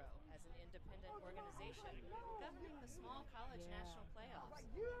NSCRO as an independent organization governing the small college national playoffs,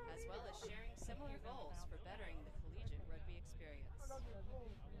 as well as sharing similar goals for bettering the collegiate rugby experience. For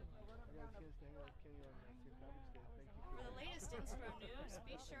the latest NSCRO news,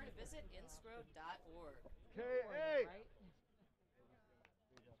 be sure to visit nscro.org.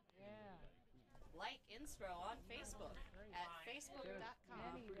 Like NSCRO on Facebook at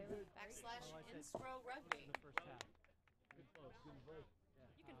facebook.com/NSCRO Rugby. You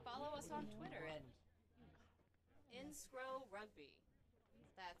can follow us on Twitter at NSCRO Rugby.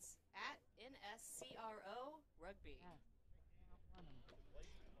 That's at NSCRO Rugby.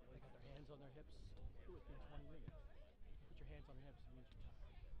 They got their hands on their hips. Do it in 20 minutes. Put your hands on your hips and use your tongue.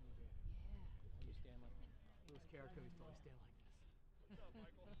 And you stand like Louis Carrico used to always stand like this.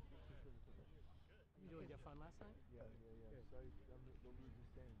 You have fun last night? Yeah. Sorry, don't lose the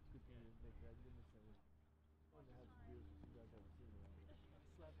stand. It's good thing you didn't make that limit. Fun to have some beers with you guys haven't seen it. I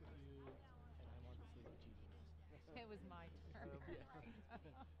slept with you, and I wanted to sleep with Jesus. It was my turn. I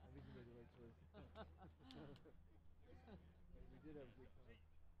think you made the right choice. We did have a good time.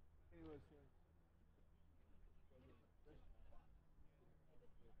 Anyways,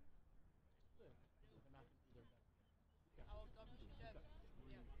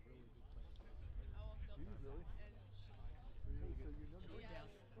 Really? So your number? Go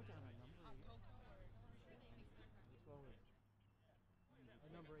down on number 8. What's wrong with it?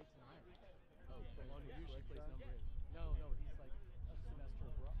 Number 8's an iron. Oh, the one who usually plays number 8. No, he's like a semester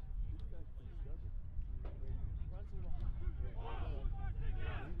above. This guy's pretty stubborn. Runs a little hot. He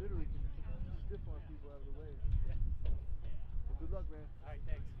literally can stiff on people out of the way. Yeah. Well, good luck, man. All right,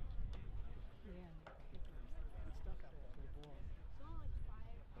 thanks. Yeah. Good stuff out there.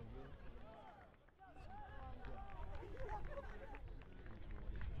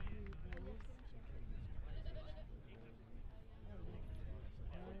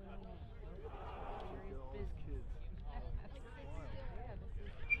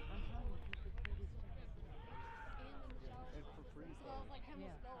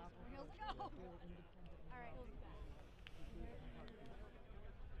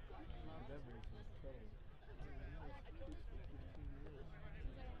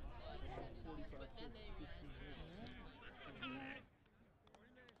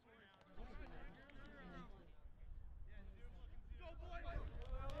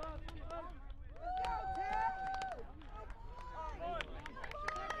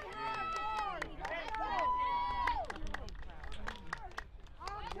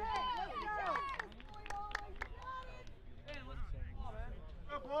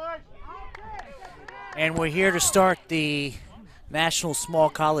 And we're here to start the National Small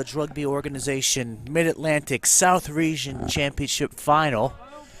College Rugby Organization Mid-Atlantic South Region Championship Final.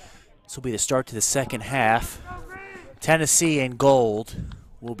 This will be the start to the second half. Tennessee in gold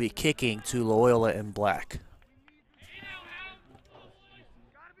will be kicking to Loyola in black.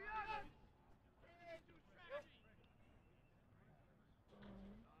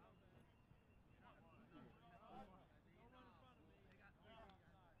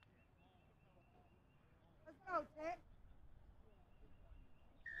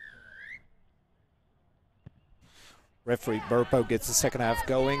 Referee Burpo gets the second half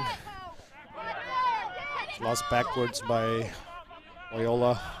going. It's lost backwards by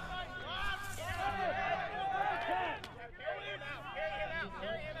Loyola.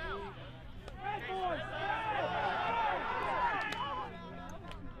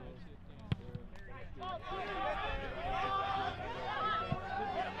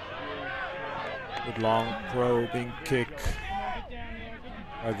 Good long probing kick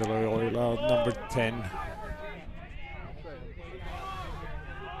by the Loyola number 10.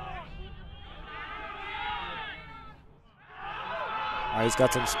 He's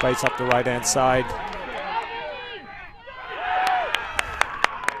got some space up the right-hand side.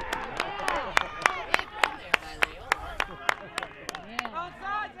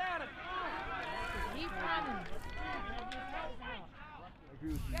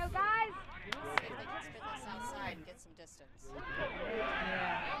 Go, guys! See if they can spin this outside and get some distance. Spread,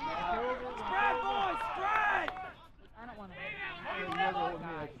 boys, spread! I don't want to.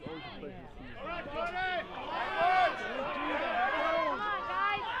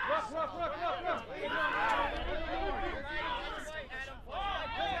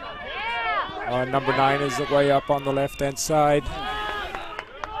 Number 9 is way up on the left-hand side.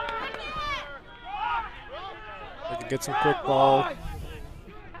 They can get some quick ball.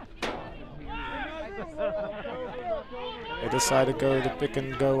 They decide to go the pick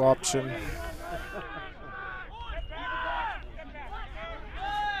and go option.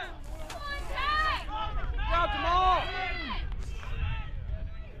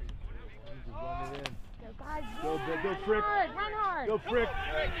 Go Frick. Run hard. Go Frick.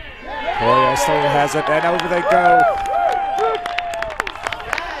 Boy, still has it, and over they go.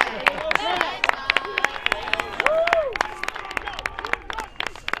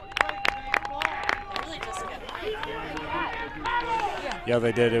 Yeah,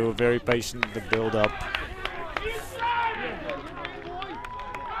 they did. They were very patient in the build-up. Yes,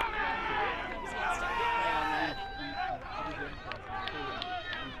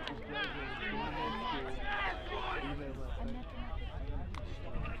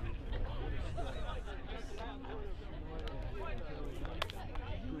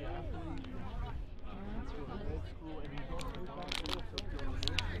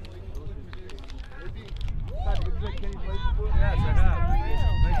 I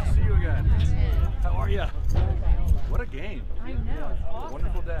have. Nice to see you again. How are you? What a game. I know, it's awesome.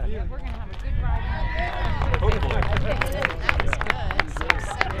 Wonderful day. Yeah, we're going to have a good ride home. Totally. That was good. So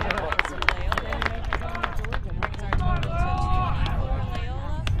 7 points for Loyola. Brings our total to 24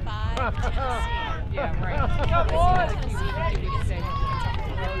 Loyola, 5 Tennessee. Yeah, right. Tennessee can do the same.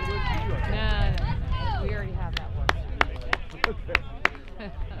 No. We already have that one.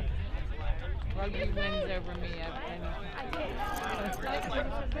 Rugby wins over me every time.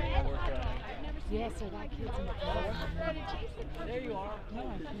 Yeah, so that kid's in the club. There you are. No, I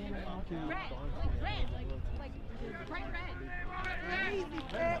can't.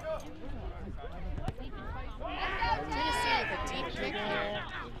 Tennessee with a deep kick here.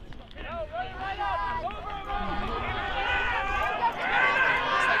 Looks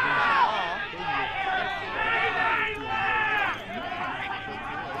like we got a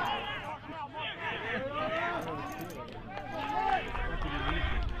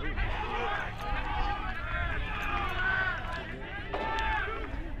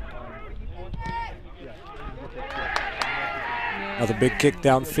Another big kick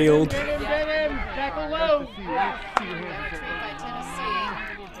downfield. Tackle low. Retreat by Tennessee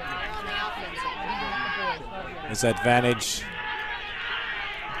on the offensive. There's advantage.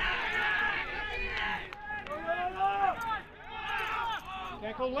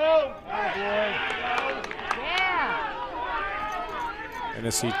 Tackle low.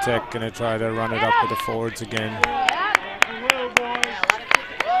 Tennessee Tech gonna try to run it up with the forwards again.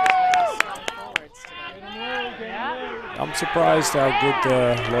 I'm surprised how good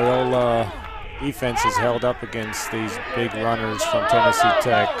the Loyola defense has held up against these big runners from Tennessee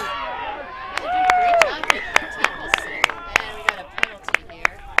Tech.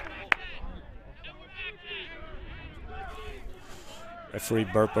 Referee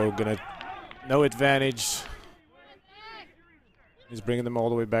Burpo gonna no advantage. He's bringing them all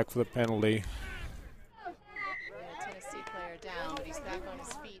the way back for the penalty. Tennessee player down, but he's back on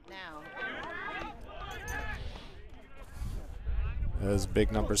his feet now. There's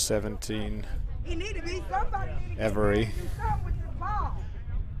big number 17, He need to be somebody. Every.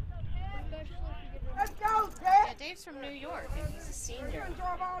 Let's go, Ted. Yeah, Dave's from New York, and he's a senior. Let's go.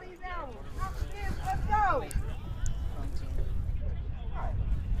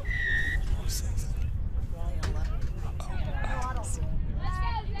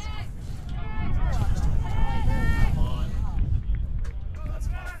 That's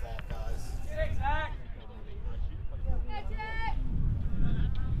my fault, guys.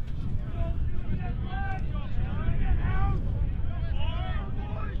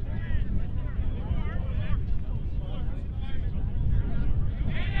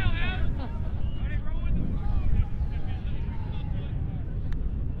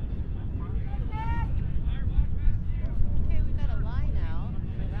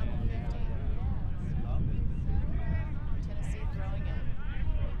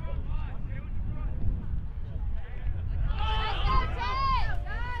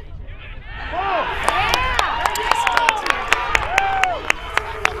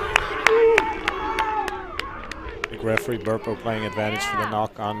 big referee Burpo playing advantage for the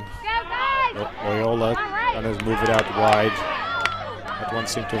knock on. Loyola trying to move it out wide. That one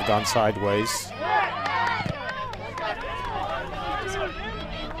seemed to have gone sideways.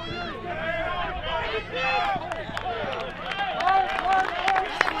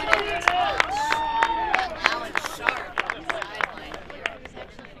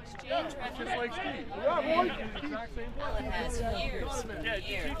 Ellen has years and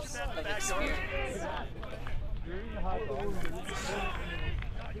years of experience.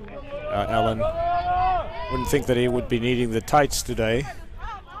 Ellen wouldn't think that he would be needing the tights today.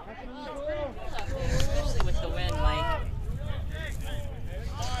 Especially with the wind, Mike.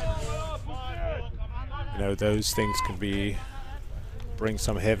 You know, those things can bring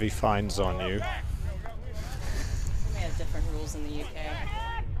some heavy fines on you. We have different rules in the UK.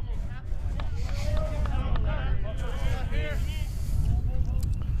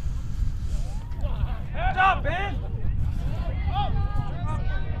 Stop, Ben!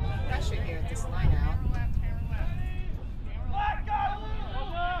 Pressure here at this line out.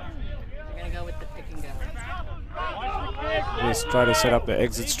 They're going to go with the pick and go. Just try to set up the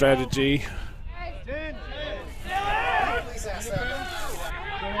exit strategy.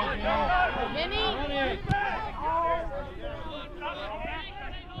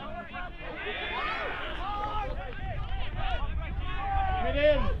 Get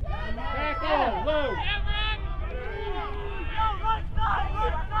in! Back on, low!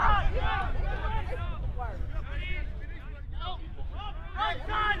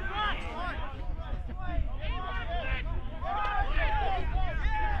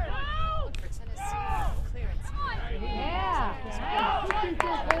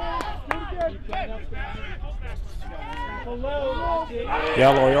 Yeah,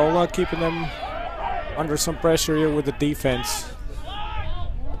 Loyola keeping them under some pressure here with the defense.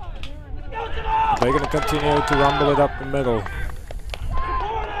 They're going to continue to rumble it up the middle.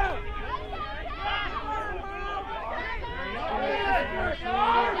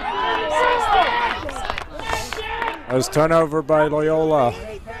 That was turnover by Loyola.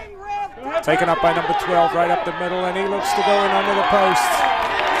 Taken up by number 12 right up the middle, and he looks to go in under the post.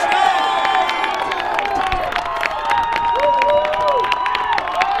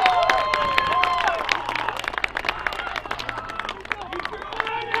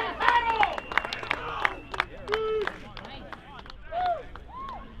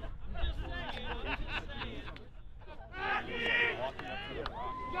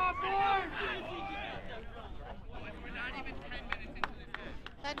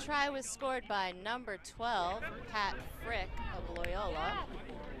 That try was scored by number 12, Pat Frick of Loyola.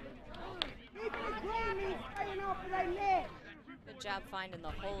 Good job finding the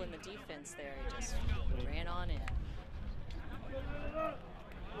hole in the defense there. He just ran on in.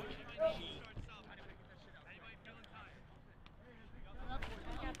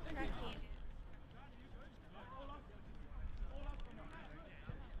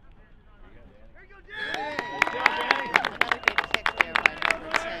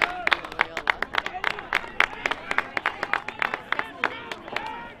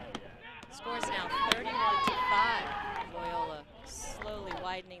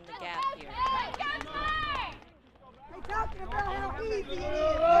 Widening the gap here. We're talking about how easy it is.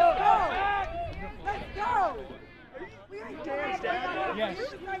 Let's go. Let's go. We ain't doing that. Yes,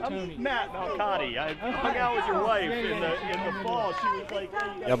 Tony. Matt Malcotti. I hung out with your wife in the fall. She was like,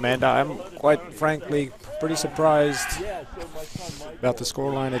 hey, Yeah, Amanda, I'm quite frankly pretty surprised about the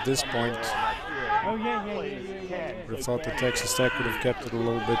scoreline at this point. Oh, yeah. Would have thought that Texas Tech would have kept it a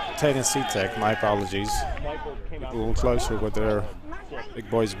little bit. Tennessee Tech, my apologies. A little closer with their big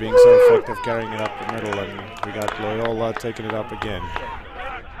boys being so effective carrying it up the middle, and we got Loyola taking it up again.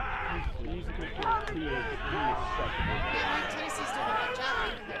 Tennessee's doing a good job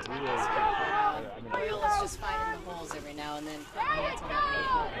making their tackles here. Loyola's just finding the holes every now and then.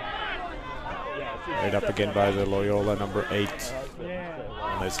 Right up again by the Loyola number 8. A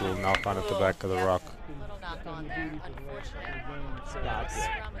nice little knock on at the back of the rock. Little knock on there, unfortunate. So it's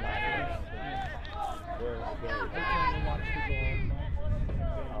scrum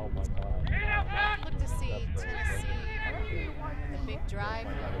and look to see Tennessee, the big drive,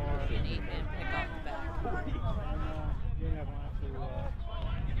 an 8-man pick off the back.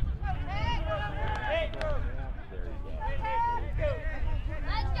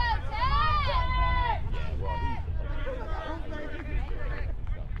 Let's go, Ted!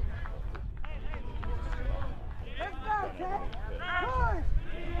 Let's go, Ted.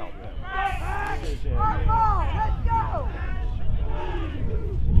 Push. Let's go.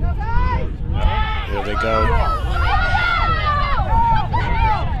 Go, guys. Here they go.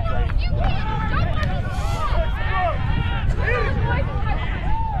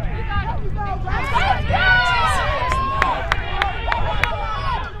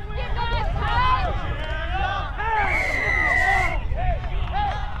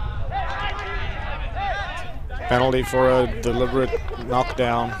 penalty for a deliberate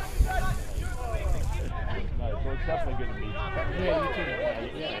knockdown. No, so it's definitely going to be. Yeah, you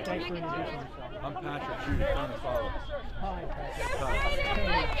too. Yeah, thanks for introducing yourself. I'm Patrick Shooter, trying to follow. Hi, Patrick.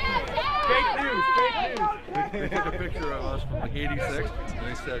 Fake news, fake news. They took a picture of us from like '86, and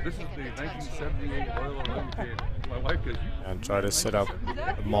they said, "This is the 1978 Loyola Rugby team." My wife goes, And try to set up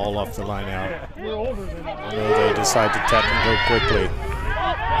the maul off the line out. We're older than that. Although they decide to tap and go quickly.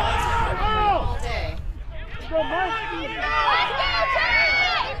 All day. Go, Mike!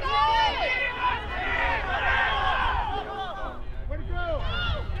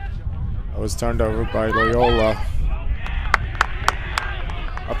 That was turned over by Loyola.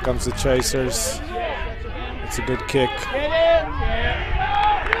 Up comes the Chasers. It's a good kick.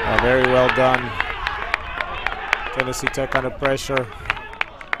 Very well done. Tennessee Tech under pressure.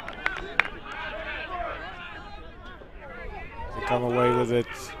 They come away with it.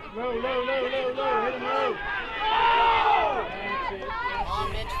 Low, hit him low. On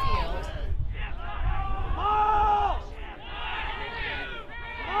midfield.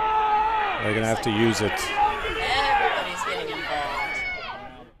 They're going to have to use it. Everybody's getting involved.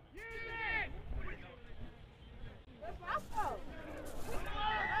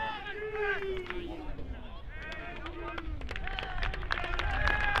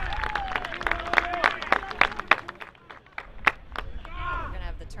 We're going to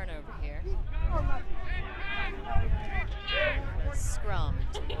have the turnover here. Scrum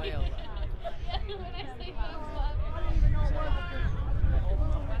to Loyola.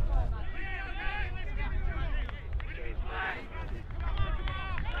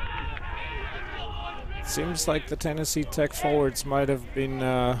 Seems like the Tennessee Tech forwards might have been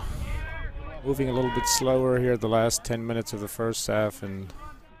moving a little bit slower here the last 10 minutes of the first half. And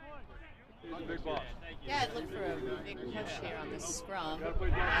Yeah, I'd look for a big push here on this scrum.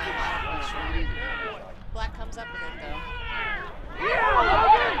 Black comes up with it though.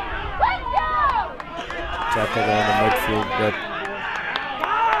 tackle there in the midfield, but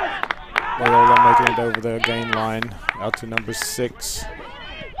Loyola making it over the gain line. Out to number 6.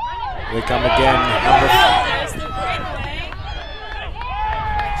 They come again.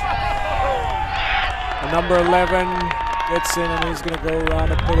 Number 11 gets in and he's going to go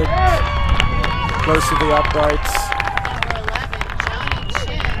around and put it close to the uprights.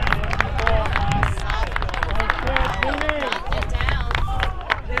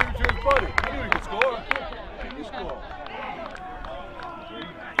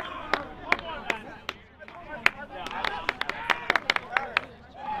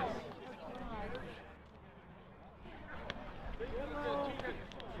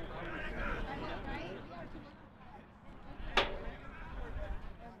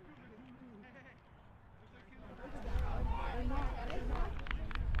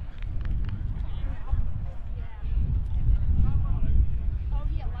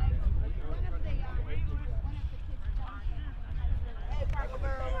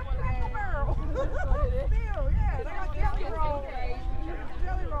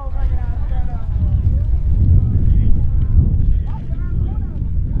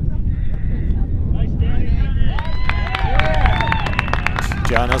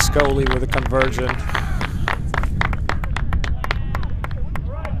 Scully with a conversion.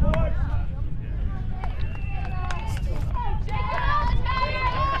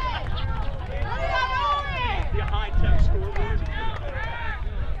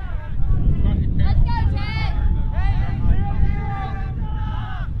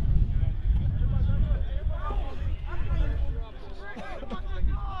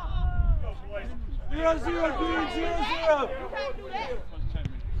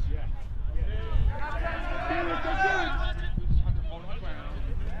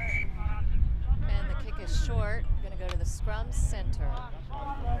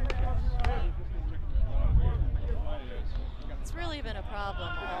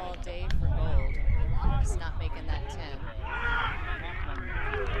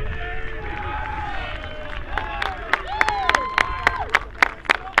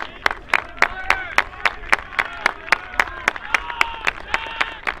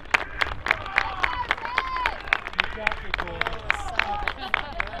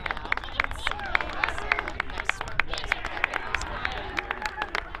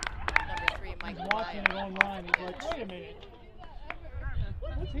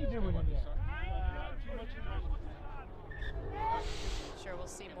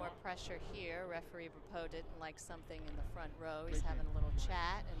 Here, referee Rapo didn't like something in the front row. He's having a little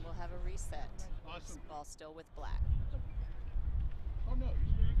chat, and we'll have a reset. Awesome. Ball still with Black. Oh no.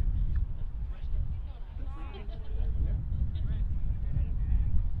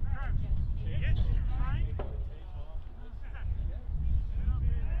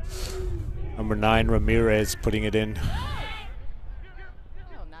 Number 9, Ramirez, putting it in. Oh,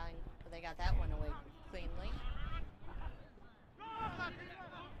 9. They got that one away cleanly.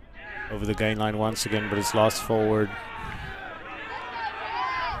 Over the gain line once again, but it's lost forward.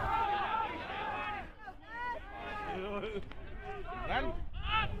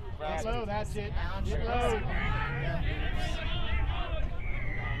 Get low, that's it. Get Get low.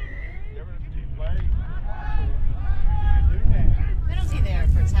 Penalty there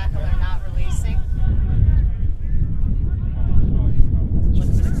for tackle or not releasing.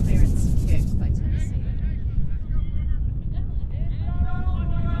 With a clearance kick by Tennessee.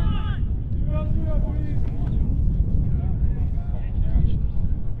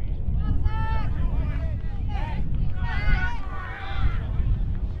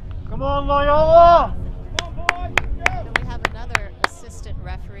 Come on, Loyola! And we have another assistant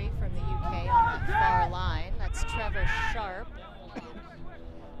referee from the UK on that far line. That's Trevor Sharp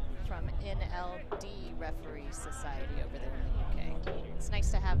from NLD Referee Society over there in the UK. It's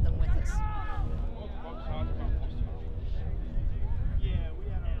nice to have them with us.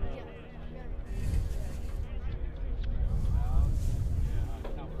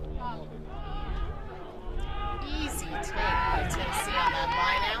 Easy take by Tennessee on that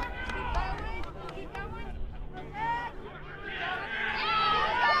line out.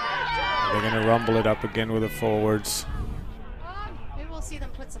 They're going to rumble it up again with the forwards. Maybe we'll see them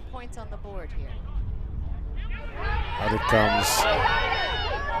put some points on the board here. Out it comes.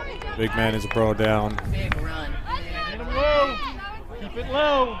 Big man is brought down. Big run. Get him low. Keep it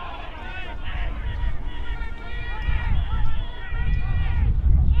low.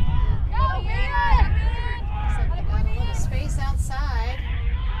 Looks like they got a little space outside.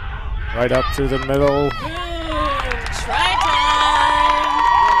 Right up through the middle. Try time.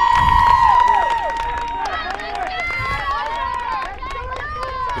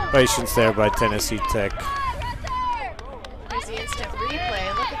 Good patience there by Tennessee Tech. Here's the instant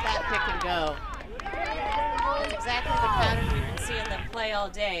replay. Look at that pick and go. That's exactly the pattern we've been seeing them play all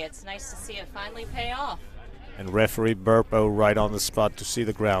day. It's nice to see it finally pay off. And referee Burpo right on the spot to see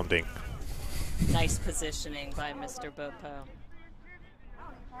the grounding. Nice positioning by Mr. Bopo.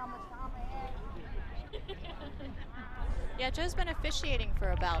 Yeah, Joe's been officiating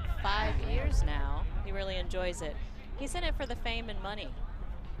for about 5 years now. He really enjoys it. He's in it for the fame and money.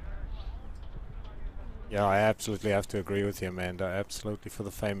 Yeah, I absolutely have to agree with you, Amanda. Absolutely for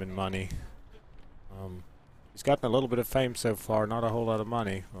the fame and money. He's gotten a little bit of fame so far, not a whole lot of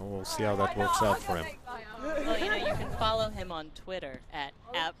money. Well, we'll see how that works out for him. Well, you know, you can follow him on Twitter at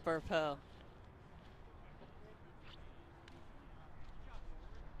 @Burpo.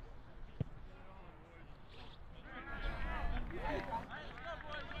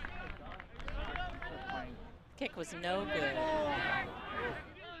 Kick was no good.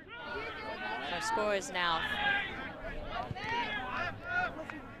 Our score is now.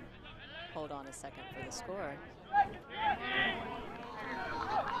 Hold on a second for the score.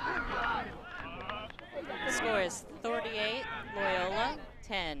 The score is 38 Loyola,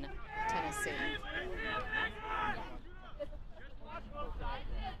 10 Tennessee.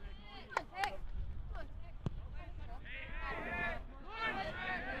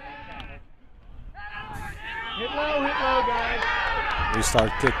 Hit low, guys.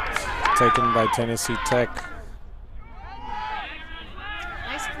 Restart kick taken by Tennessee Tech.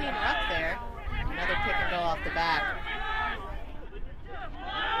 Nice clean ruck there. Another pick and go off the back.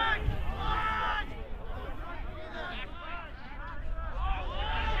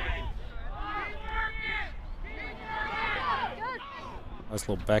 Nice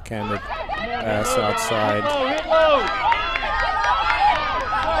little backhanded pass outside. Hit low.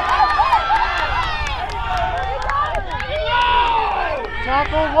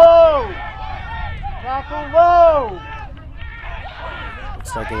 Tackle low. Tackle low.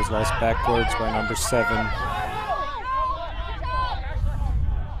 Looks like it was lost backwards by number 7.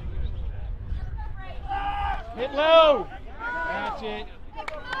 Hit low. That's it.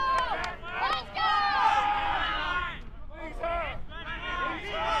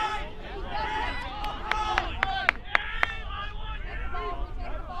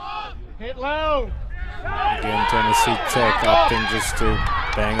 Hit low. Again, Tennessee Tech opting just to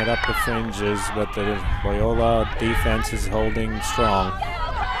bang it up the fringes, but the Loyola defense is holding strong.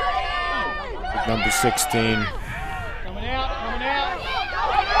 With number 16. Coming out, coming out.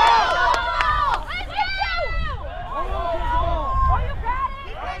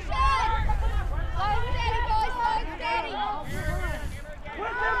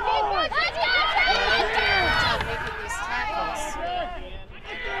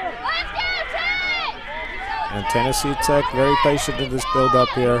 And Tennessee Tech very patient in this build-up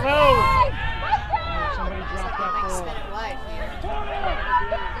here.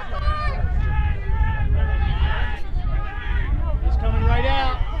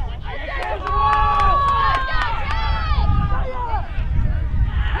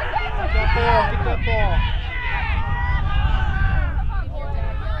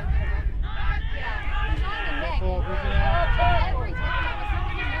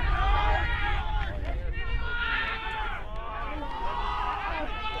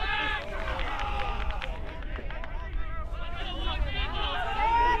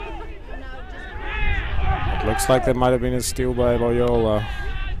 Looks like there might have been a steal by Loyola.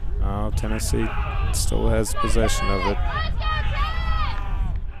 Tennessee still has possession of it.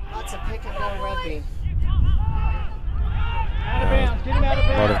 Lots of pick and roll rugby.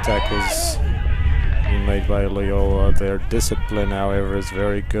 A lot of tackles being made by Loyola. Their discipline, however, is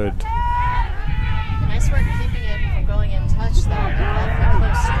very good. Nice work keeping it from going in touch, though. They're awfully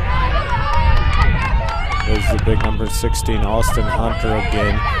close to the line. There's the big number 16, Austin Hunter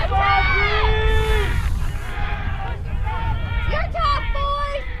again. You're tough,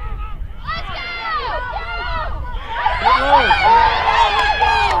 boys! Let's go!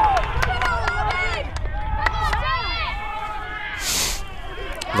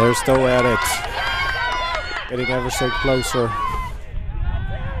 They're still at it. Getting ever so closer. A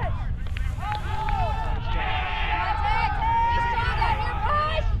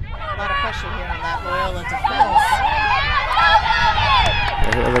lot of pressure here on that Loyola defense.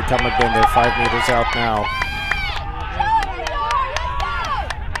 Here they come again. They're 5 meters out now.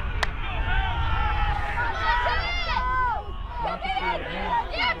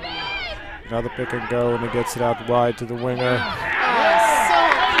 Another pick and go, and he gets it out wide to the winger. So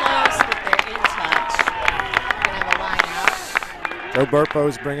close, but they're in touch. We're going to have a line out. Joe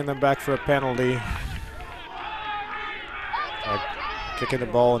Burpo's bringing them back for a penalty. Kicking the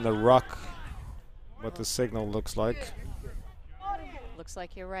ball in the ruck, what the signal looks like. Looks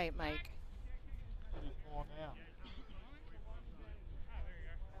like you're right, Mike.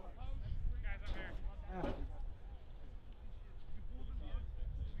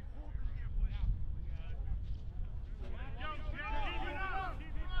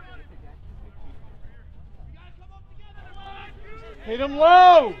 Hit him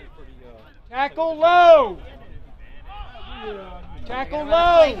low. Tackle low. Tackle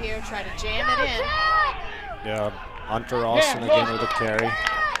low. Play here, try to jam it in. Yeah, Hunter Austin again with a carry.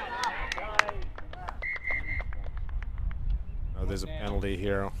 Oh, there's a penalty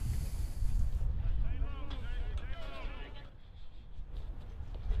here.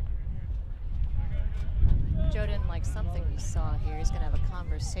 Joe didn't like something he saw here. He's going to have a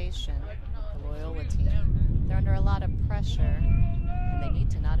conversation with the Loyola team. They're under a lot of pressure, and they need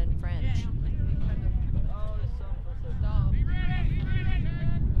to not infringe.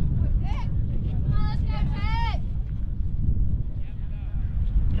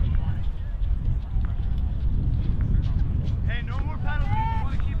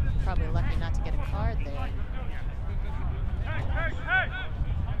 Probably lucky not to get a card there.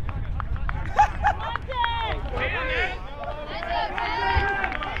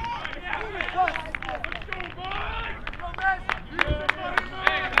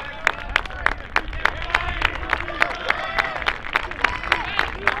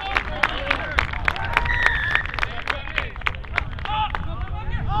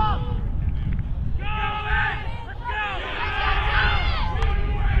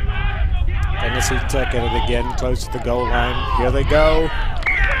 Tennessee Tech at it again, close to the goal line. Here they go.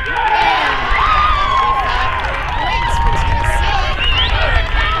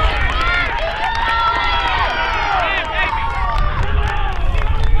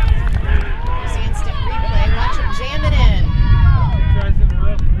 Here's the instant replay. Watch him jam it in.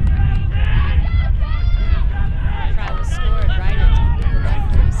 Try was scored right at the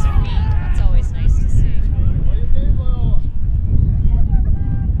referee's feet. That's always nice to see.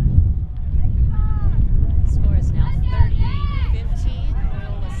 Score is now 38-15.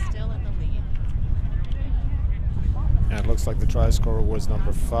 Loyola's still in the lead. And it looks like the try scorer was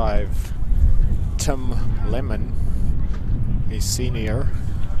number 5, Tim Lemon, a senior.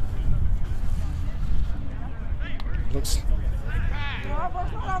 Looks. I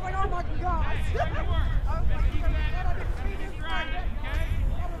was like, oh my gosh.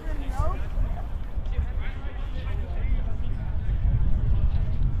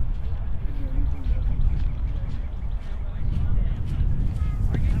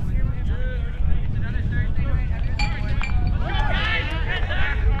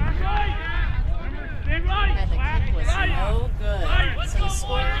 And the kick was no good. So the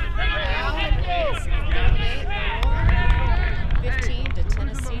score now is 38-15 to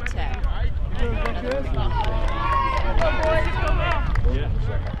Tennessee Tech.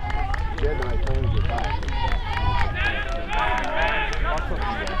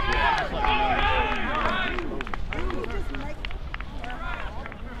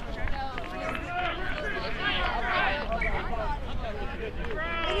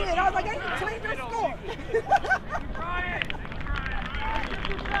 I was like, I need to change their score.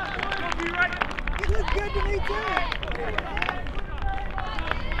 It looks good to me, too.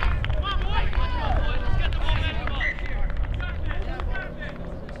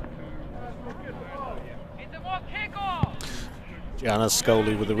 Gianna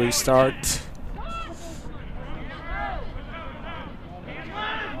Scully with the restart.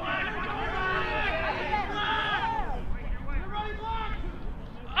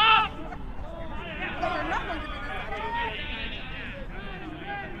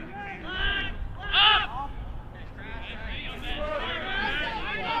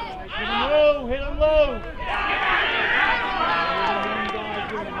 Hit him low.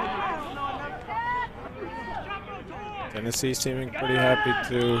 Tennessee seeming pretty happy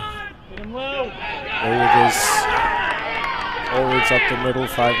to Hit him low. go with his forwards up the middle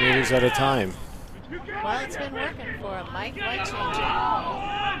 5 meters at a time. Well, it's been working for him. Mike might change it.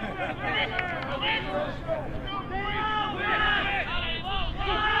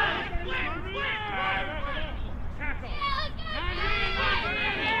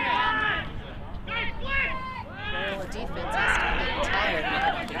 Loyola defense has to get tired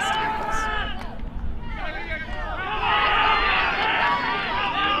making all these tackles.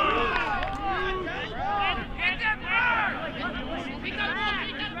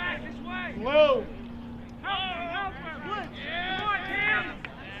 Low.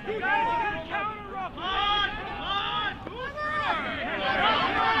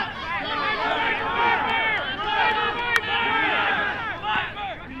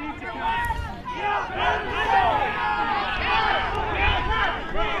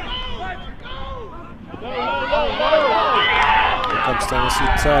 Here comes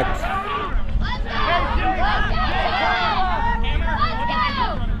Tennessee Tech.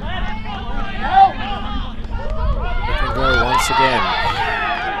 Looking good once again.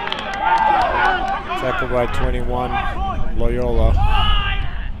 Tackle by 21, Loyola.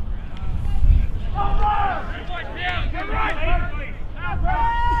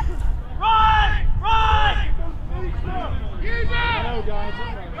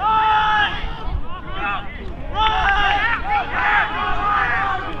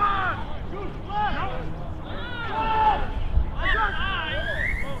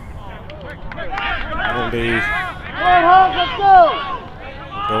 Penalty.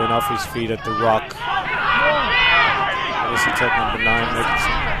 Going off his feet at the rock. Tennessee Tech number 9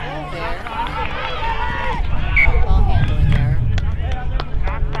 Nicholson. Ball handling error.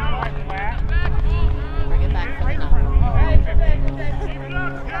 Bring it back for the knock.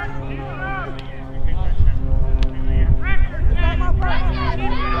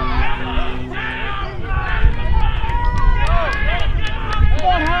 Come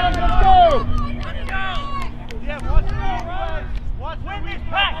on, Hans, let's go! Yeah, watch where we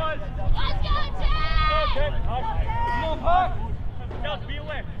pack. Let's go, Chad! Okay, come on, Puck. Just be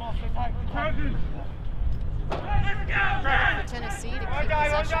aware. Come on, stay tight. Let's go! For Tennessee to keep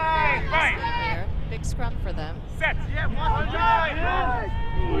possession very easily here. Big scrum for them. Set. Yeah, one guy.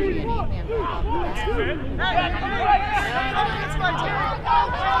 Beauty and 8-man ball off the bat.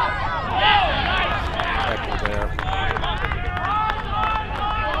 Tackle there.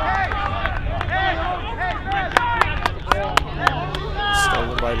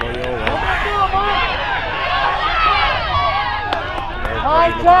 Stolen by Loyola.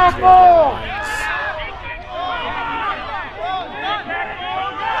 High tackle!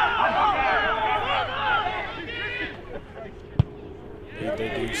 They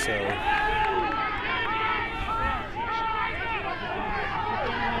do so.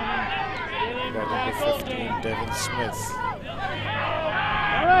 By number 15, Devin Smith.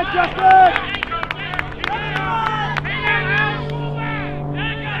 All right, Justin!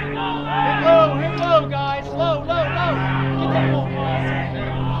 Hit low, guys. Low. Get that ball, guys.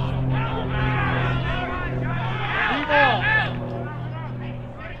 D-ball.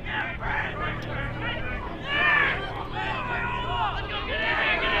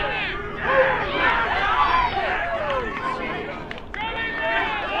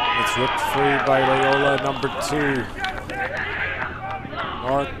 It's ripped free by Loyola, number 2,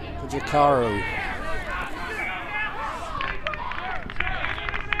 Mark Jacaro.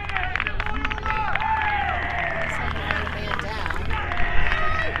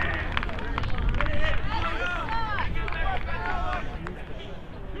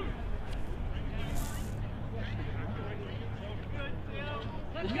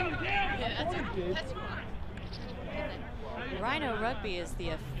 Rhino Rugby is the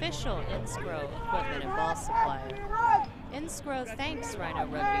official NSCRO equipment and ball supplier. NSCRO thanks Rhino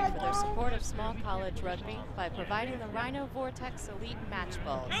Rugby for their support of small college rugby by providing the Rhino Vortex Elite match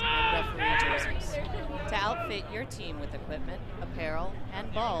balls and referee jerseys. To outfit your team with equipment, apparel,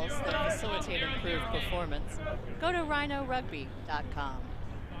 and balls that facilitate improved performance, go to rhinorugby.com.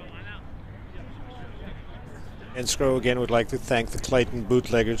 NSCRO again would like to thank the Clayton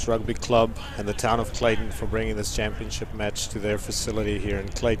Bootleggers Rugby Club and the Town of Clayton for bringing this championship match to their facility here in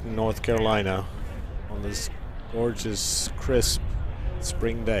Clayton, North Carolina on this gorgeous, crisp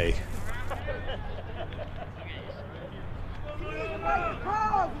spring day.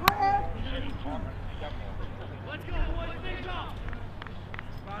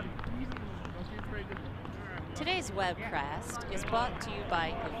 Today's webcast is brought to you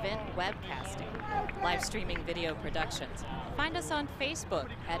by Event Webcasting, live streaming video productions. Find us on Facebook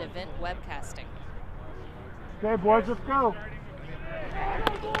at Event Webcasting. Okay, boys, let's go.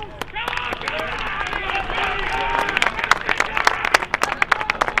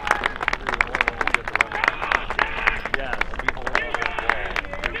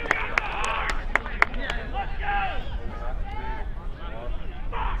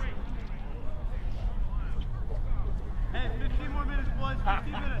 Hey, 15 more minutes, boys.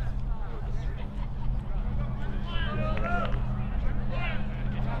 15 minutes.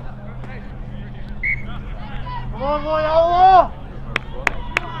 Come on, Loyola!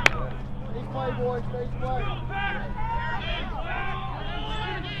 Base play, boys, base play.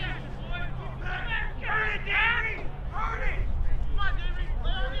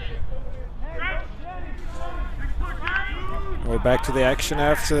 We're back to the action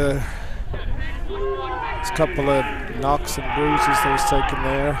after a couple of knocks and bruises that was taken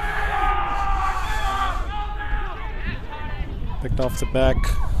there. Picked off the back.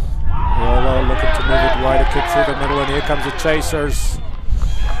 Loyola looking to move it wide, a kick through the middle, and here comes the chasers.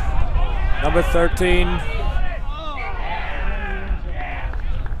 Number 13.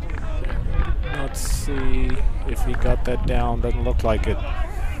 Let's see if he got that down. Doesn't look like it.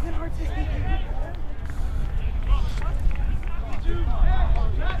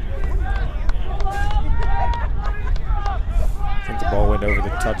 I think the ball went over the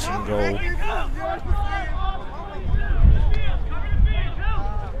touch and goal.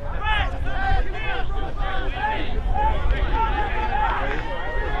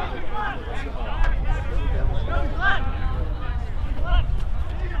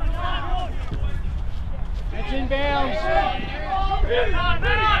 It's inbounds.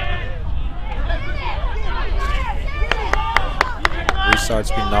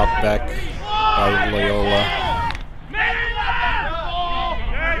 Restart's been knocked back by Loyola.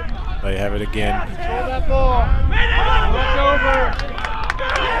 They have it again. Control that ball. Look over.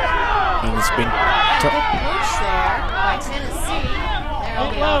 And it's been Push there by Tennessee. There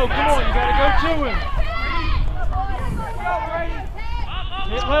Hit low. Come on, you gotta go to him.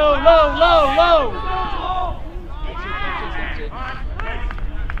 Hit low, low, low, low.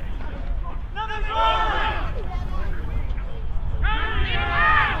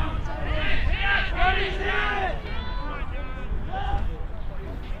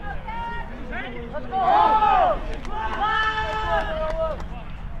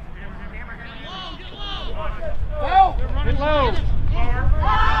 Get low.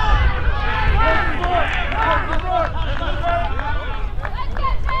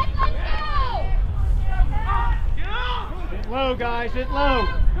 Hit low, guys. Hit low.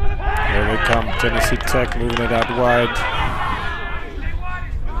 Here they come, Tennessee Tech moving it out wide.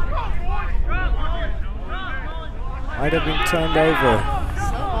 Might have been turned over.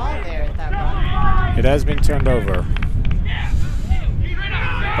 Slow ball there at that run. It has been turned over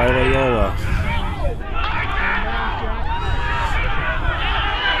by Loyola.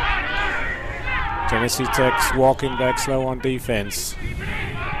 Tennessee Tech's walking back slow on defense.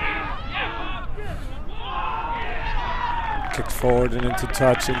 Kicked forward and into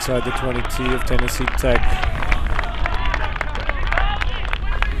touch inside the 20T of Tennessee Tech.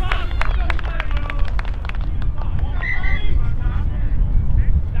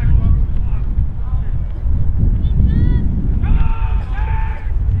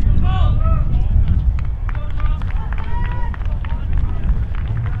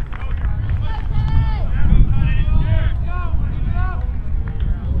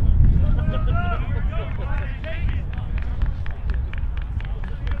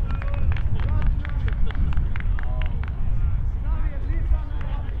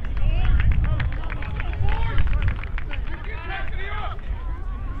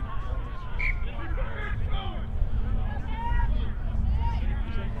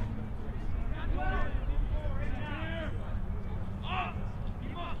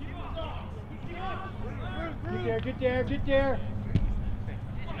 Get there, get there.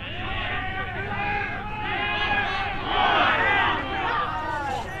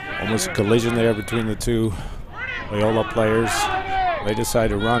 Almost a collision there between the two Loyola players. They decide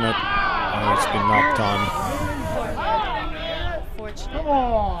to run it, and it's been knocked on. Unfortunate.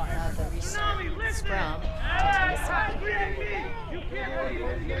 The recent scrum to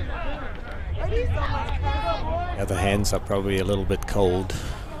Yeah, the hands are probably a little bit cold.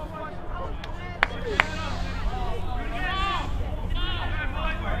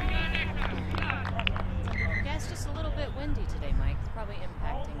 Yeah, it's just a little bit windy today, Mike. It's probably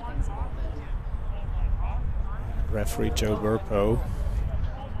impacting things a little bit. Referee Joe Burpo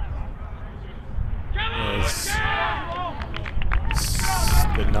is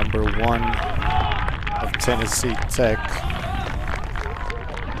the number 1 of Tennessee Tech.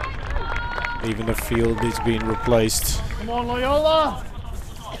 Even the field is being replaced. Come on, Loyola!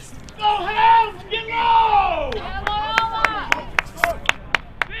 Go, Helms! Get low!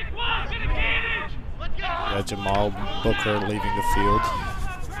 Yeah, Jamal Booker leaving the field.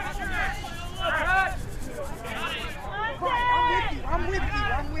 I'm with you.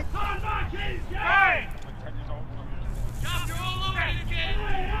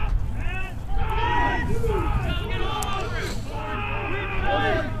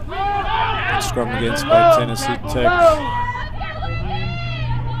 Scrum against by Tennessee Tech.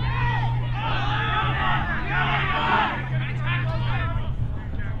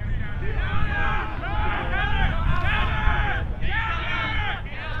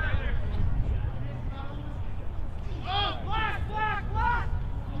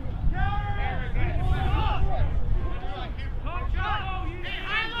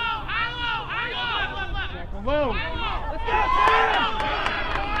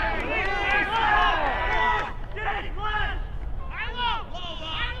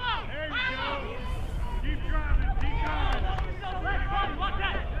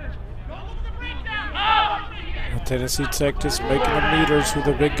 Tennessee Tech just making the meters with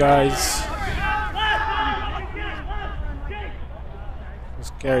the big guys.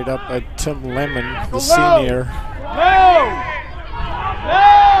 Was carried up by Tim Lemon, the senior.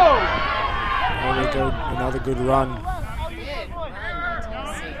 There we go, another good run.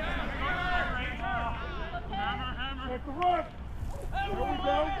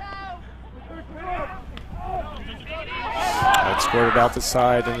 That's squirted out the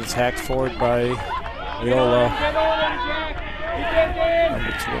side and it's hacked forward by Loyola,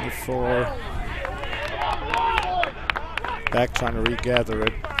 number 24. Back trying to regather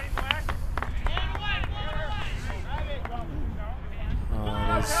it.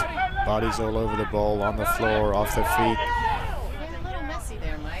 There's bodies all over the ball, on the floor, off their feet. Getting a little messy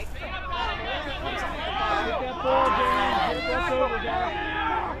there, Mike.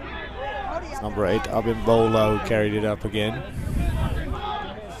 It's number 8, Abimbola, who carried it up again.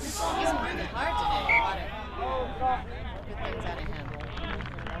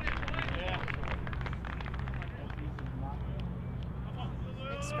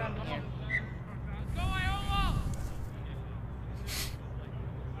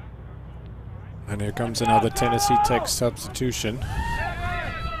 And here comes another Tennessee Tech substitution.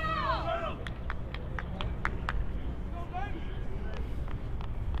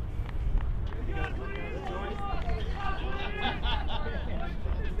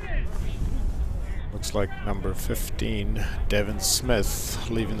 Looks like number 15, Devin Smith,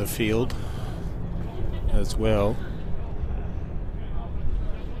 leaving the field as well.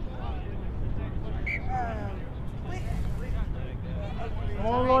 Come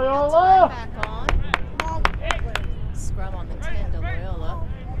on, Loyola! Back on. Scrum on the 10 to Loyola.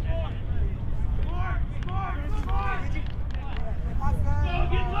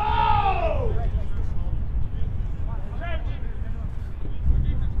 Get low!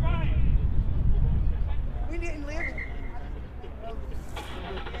 We didn't live it.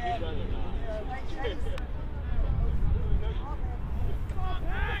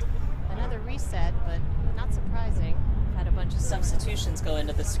 Another reset, but not surprising. Had a bunch of substitutions go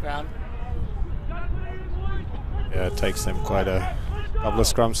into the scrum. Yeah, it takes them quite a couple of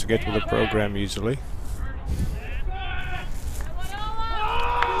scrums to get with the program usually.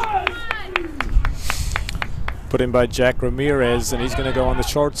 Put in by Jack Ramirez, and he's going to go on the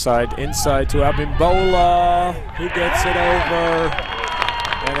short side, inside to Abimbola, who gets it over.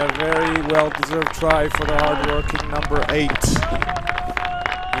 And a very well-deserved try for the hard-working number 8.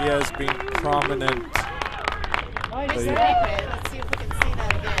 He has been prominent. Let's see if we can see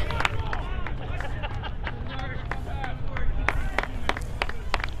that again.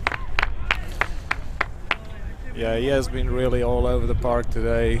 Yeah, he has been really all over the park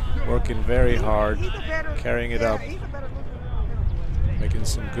today, working very hard, carrying it up, making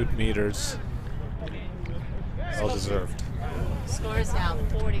some good meters. Well deserved. Score is now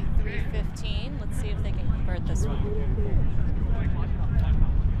 43-15. Let's see if they can convert this one.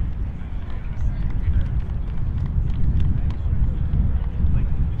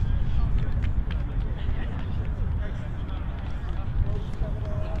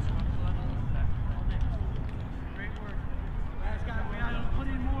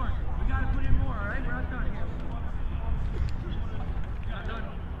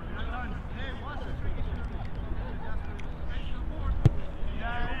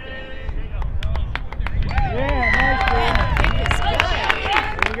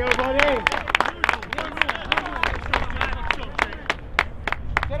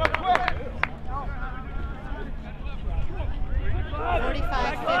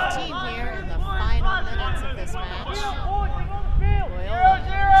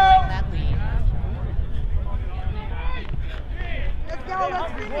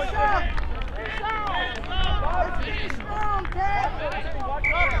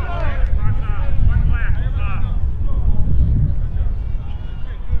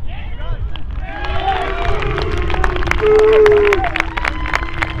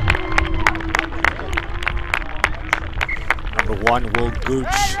 1, Will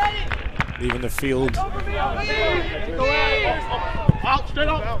Gooch leaving the field. Out, straight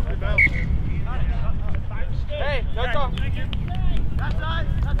up. Hey, no go.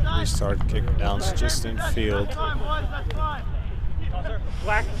 Restart kick downs just in field.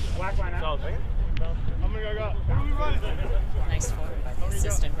 Black line out. I'm gonna go. Nice forward by the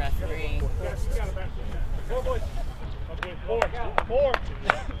assistant referee. Four.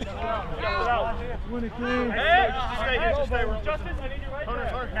 Win it clean. Hey, stay here. Justice, I need you right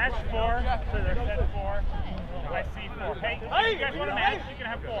there. Match 4. So they're set 4. I see 4. Hey, you guys want to match? You can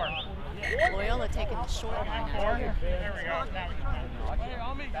have 4. Loyola taking the short line out here. There we go. Now we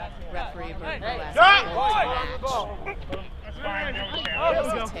can match. Referee Burton has That's fine.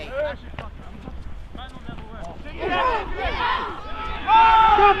 fine. Take.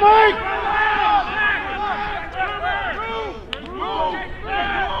 Come, Mike!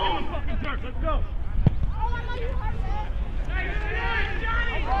 Let's go.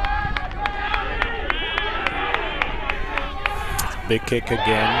 Big kick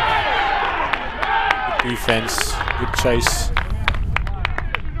again. Good defense, good chase.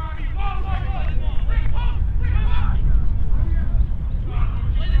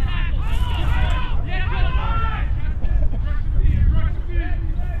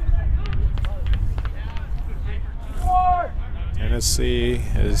 Tennessee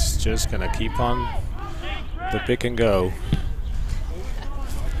is just going to keep on the pick and go.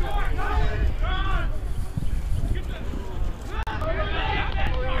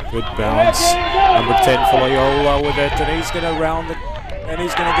 Good bounce. Number 10 for Loyola with it, and he's going to round the, and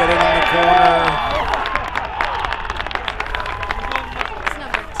he's going to get it in the corner. It's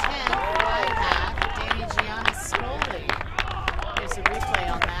number 10, wide half, Danny Gianna Scully. There's a replay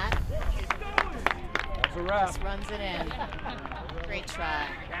on that. That's a wrap. Just runs it in. Great try.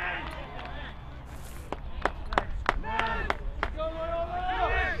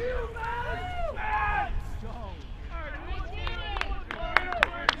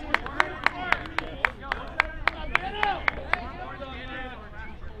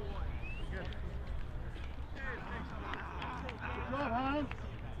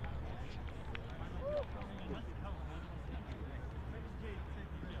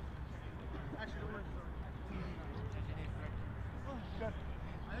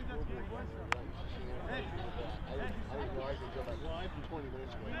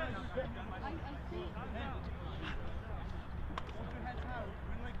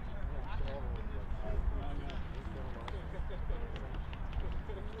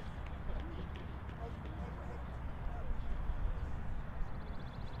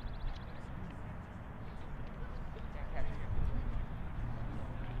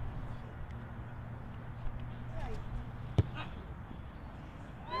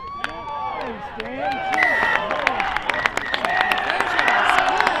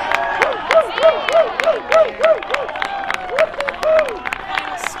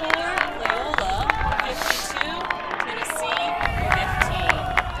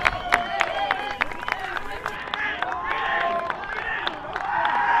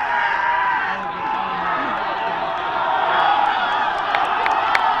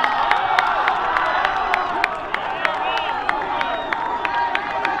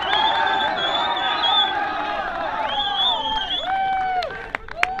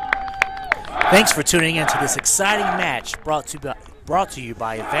 Thanks for tuning in to this exciting match brought to you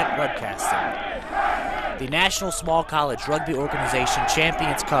by Event Webcasting. The National Small College Rugby Organization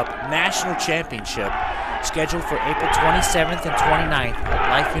Champions Cup National Championship, scheduled for April 27th and 29th at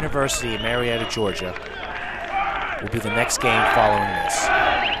Life University in Marietta, Georgia, will be the next game following this.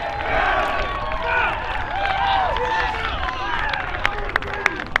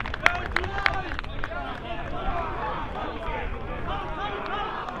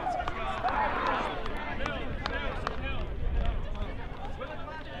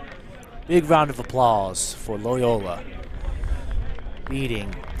 Big round of applause for Loyola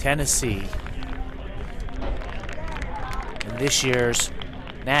beating Tennessee in this year's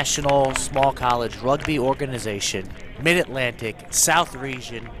National Small College Rugby Organization Mid-Atlantic South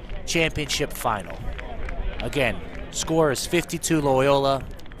Region Championship Final. Again, score is 52 Loyola,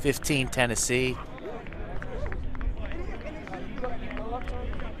 15 Tennessee.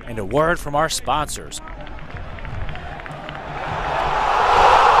 And a word from our sponsors.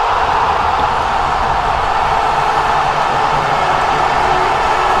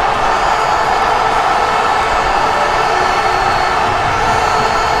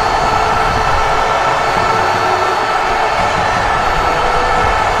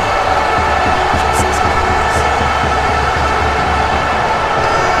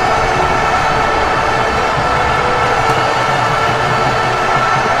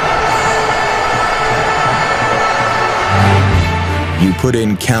 You put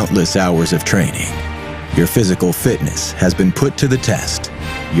in countless hours of training. Your physical fitness has been put to the test.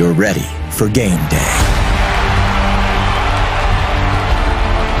 You're ready for game day.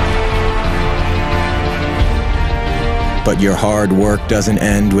 But your hard work doesn't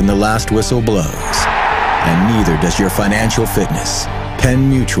end when the last whistle blows. And neither does your financial fitness. Penn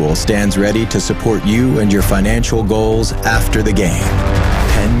Mutual stands ready to support you and your financial goals after the game.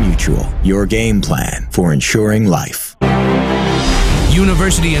 Penn Mutual, your game plan for ensuring life.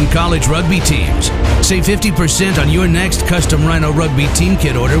 University and college rugby teams. Save 50% on your next custom Rhino Rugby team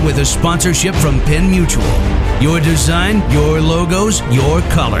kit order with a sponsorship from Penn Mutual. Your design, your logos, your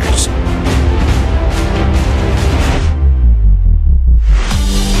colors.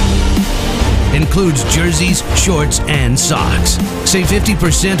 Includes jerseys, shorts, and socks. Save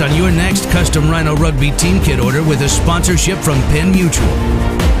 50% on your next custom Rhino Rugby team kit order with a sponsorship from Penn Mutual.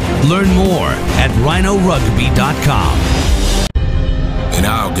 Learn more at rhinorugby.com. In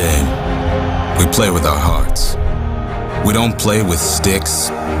our game, we play with our hearts. We don't play with sticks,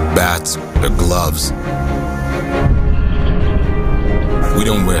 bats, or gloves. We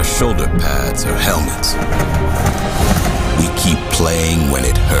don't wear shoulder pads or helmets. We keep playing when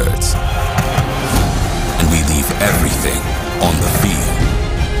it hurts. And we leave everything on the field.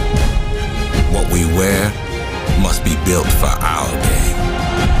 What we wear must be built for our game.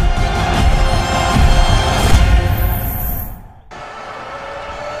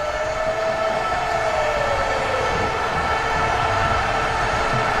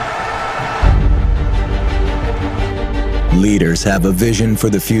 Leaders have a vision for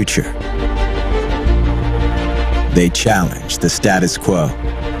the future. They challenge the status quo.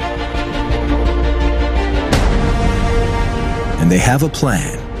 And they have a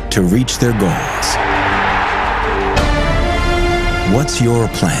plan to reach their goals. What's your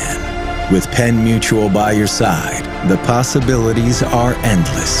plan? With Penn Mutual by your side, the possibilities are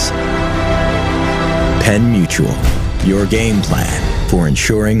endless. Penn Mutual, your game plan for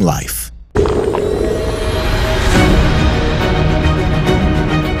ensuring life.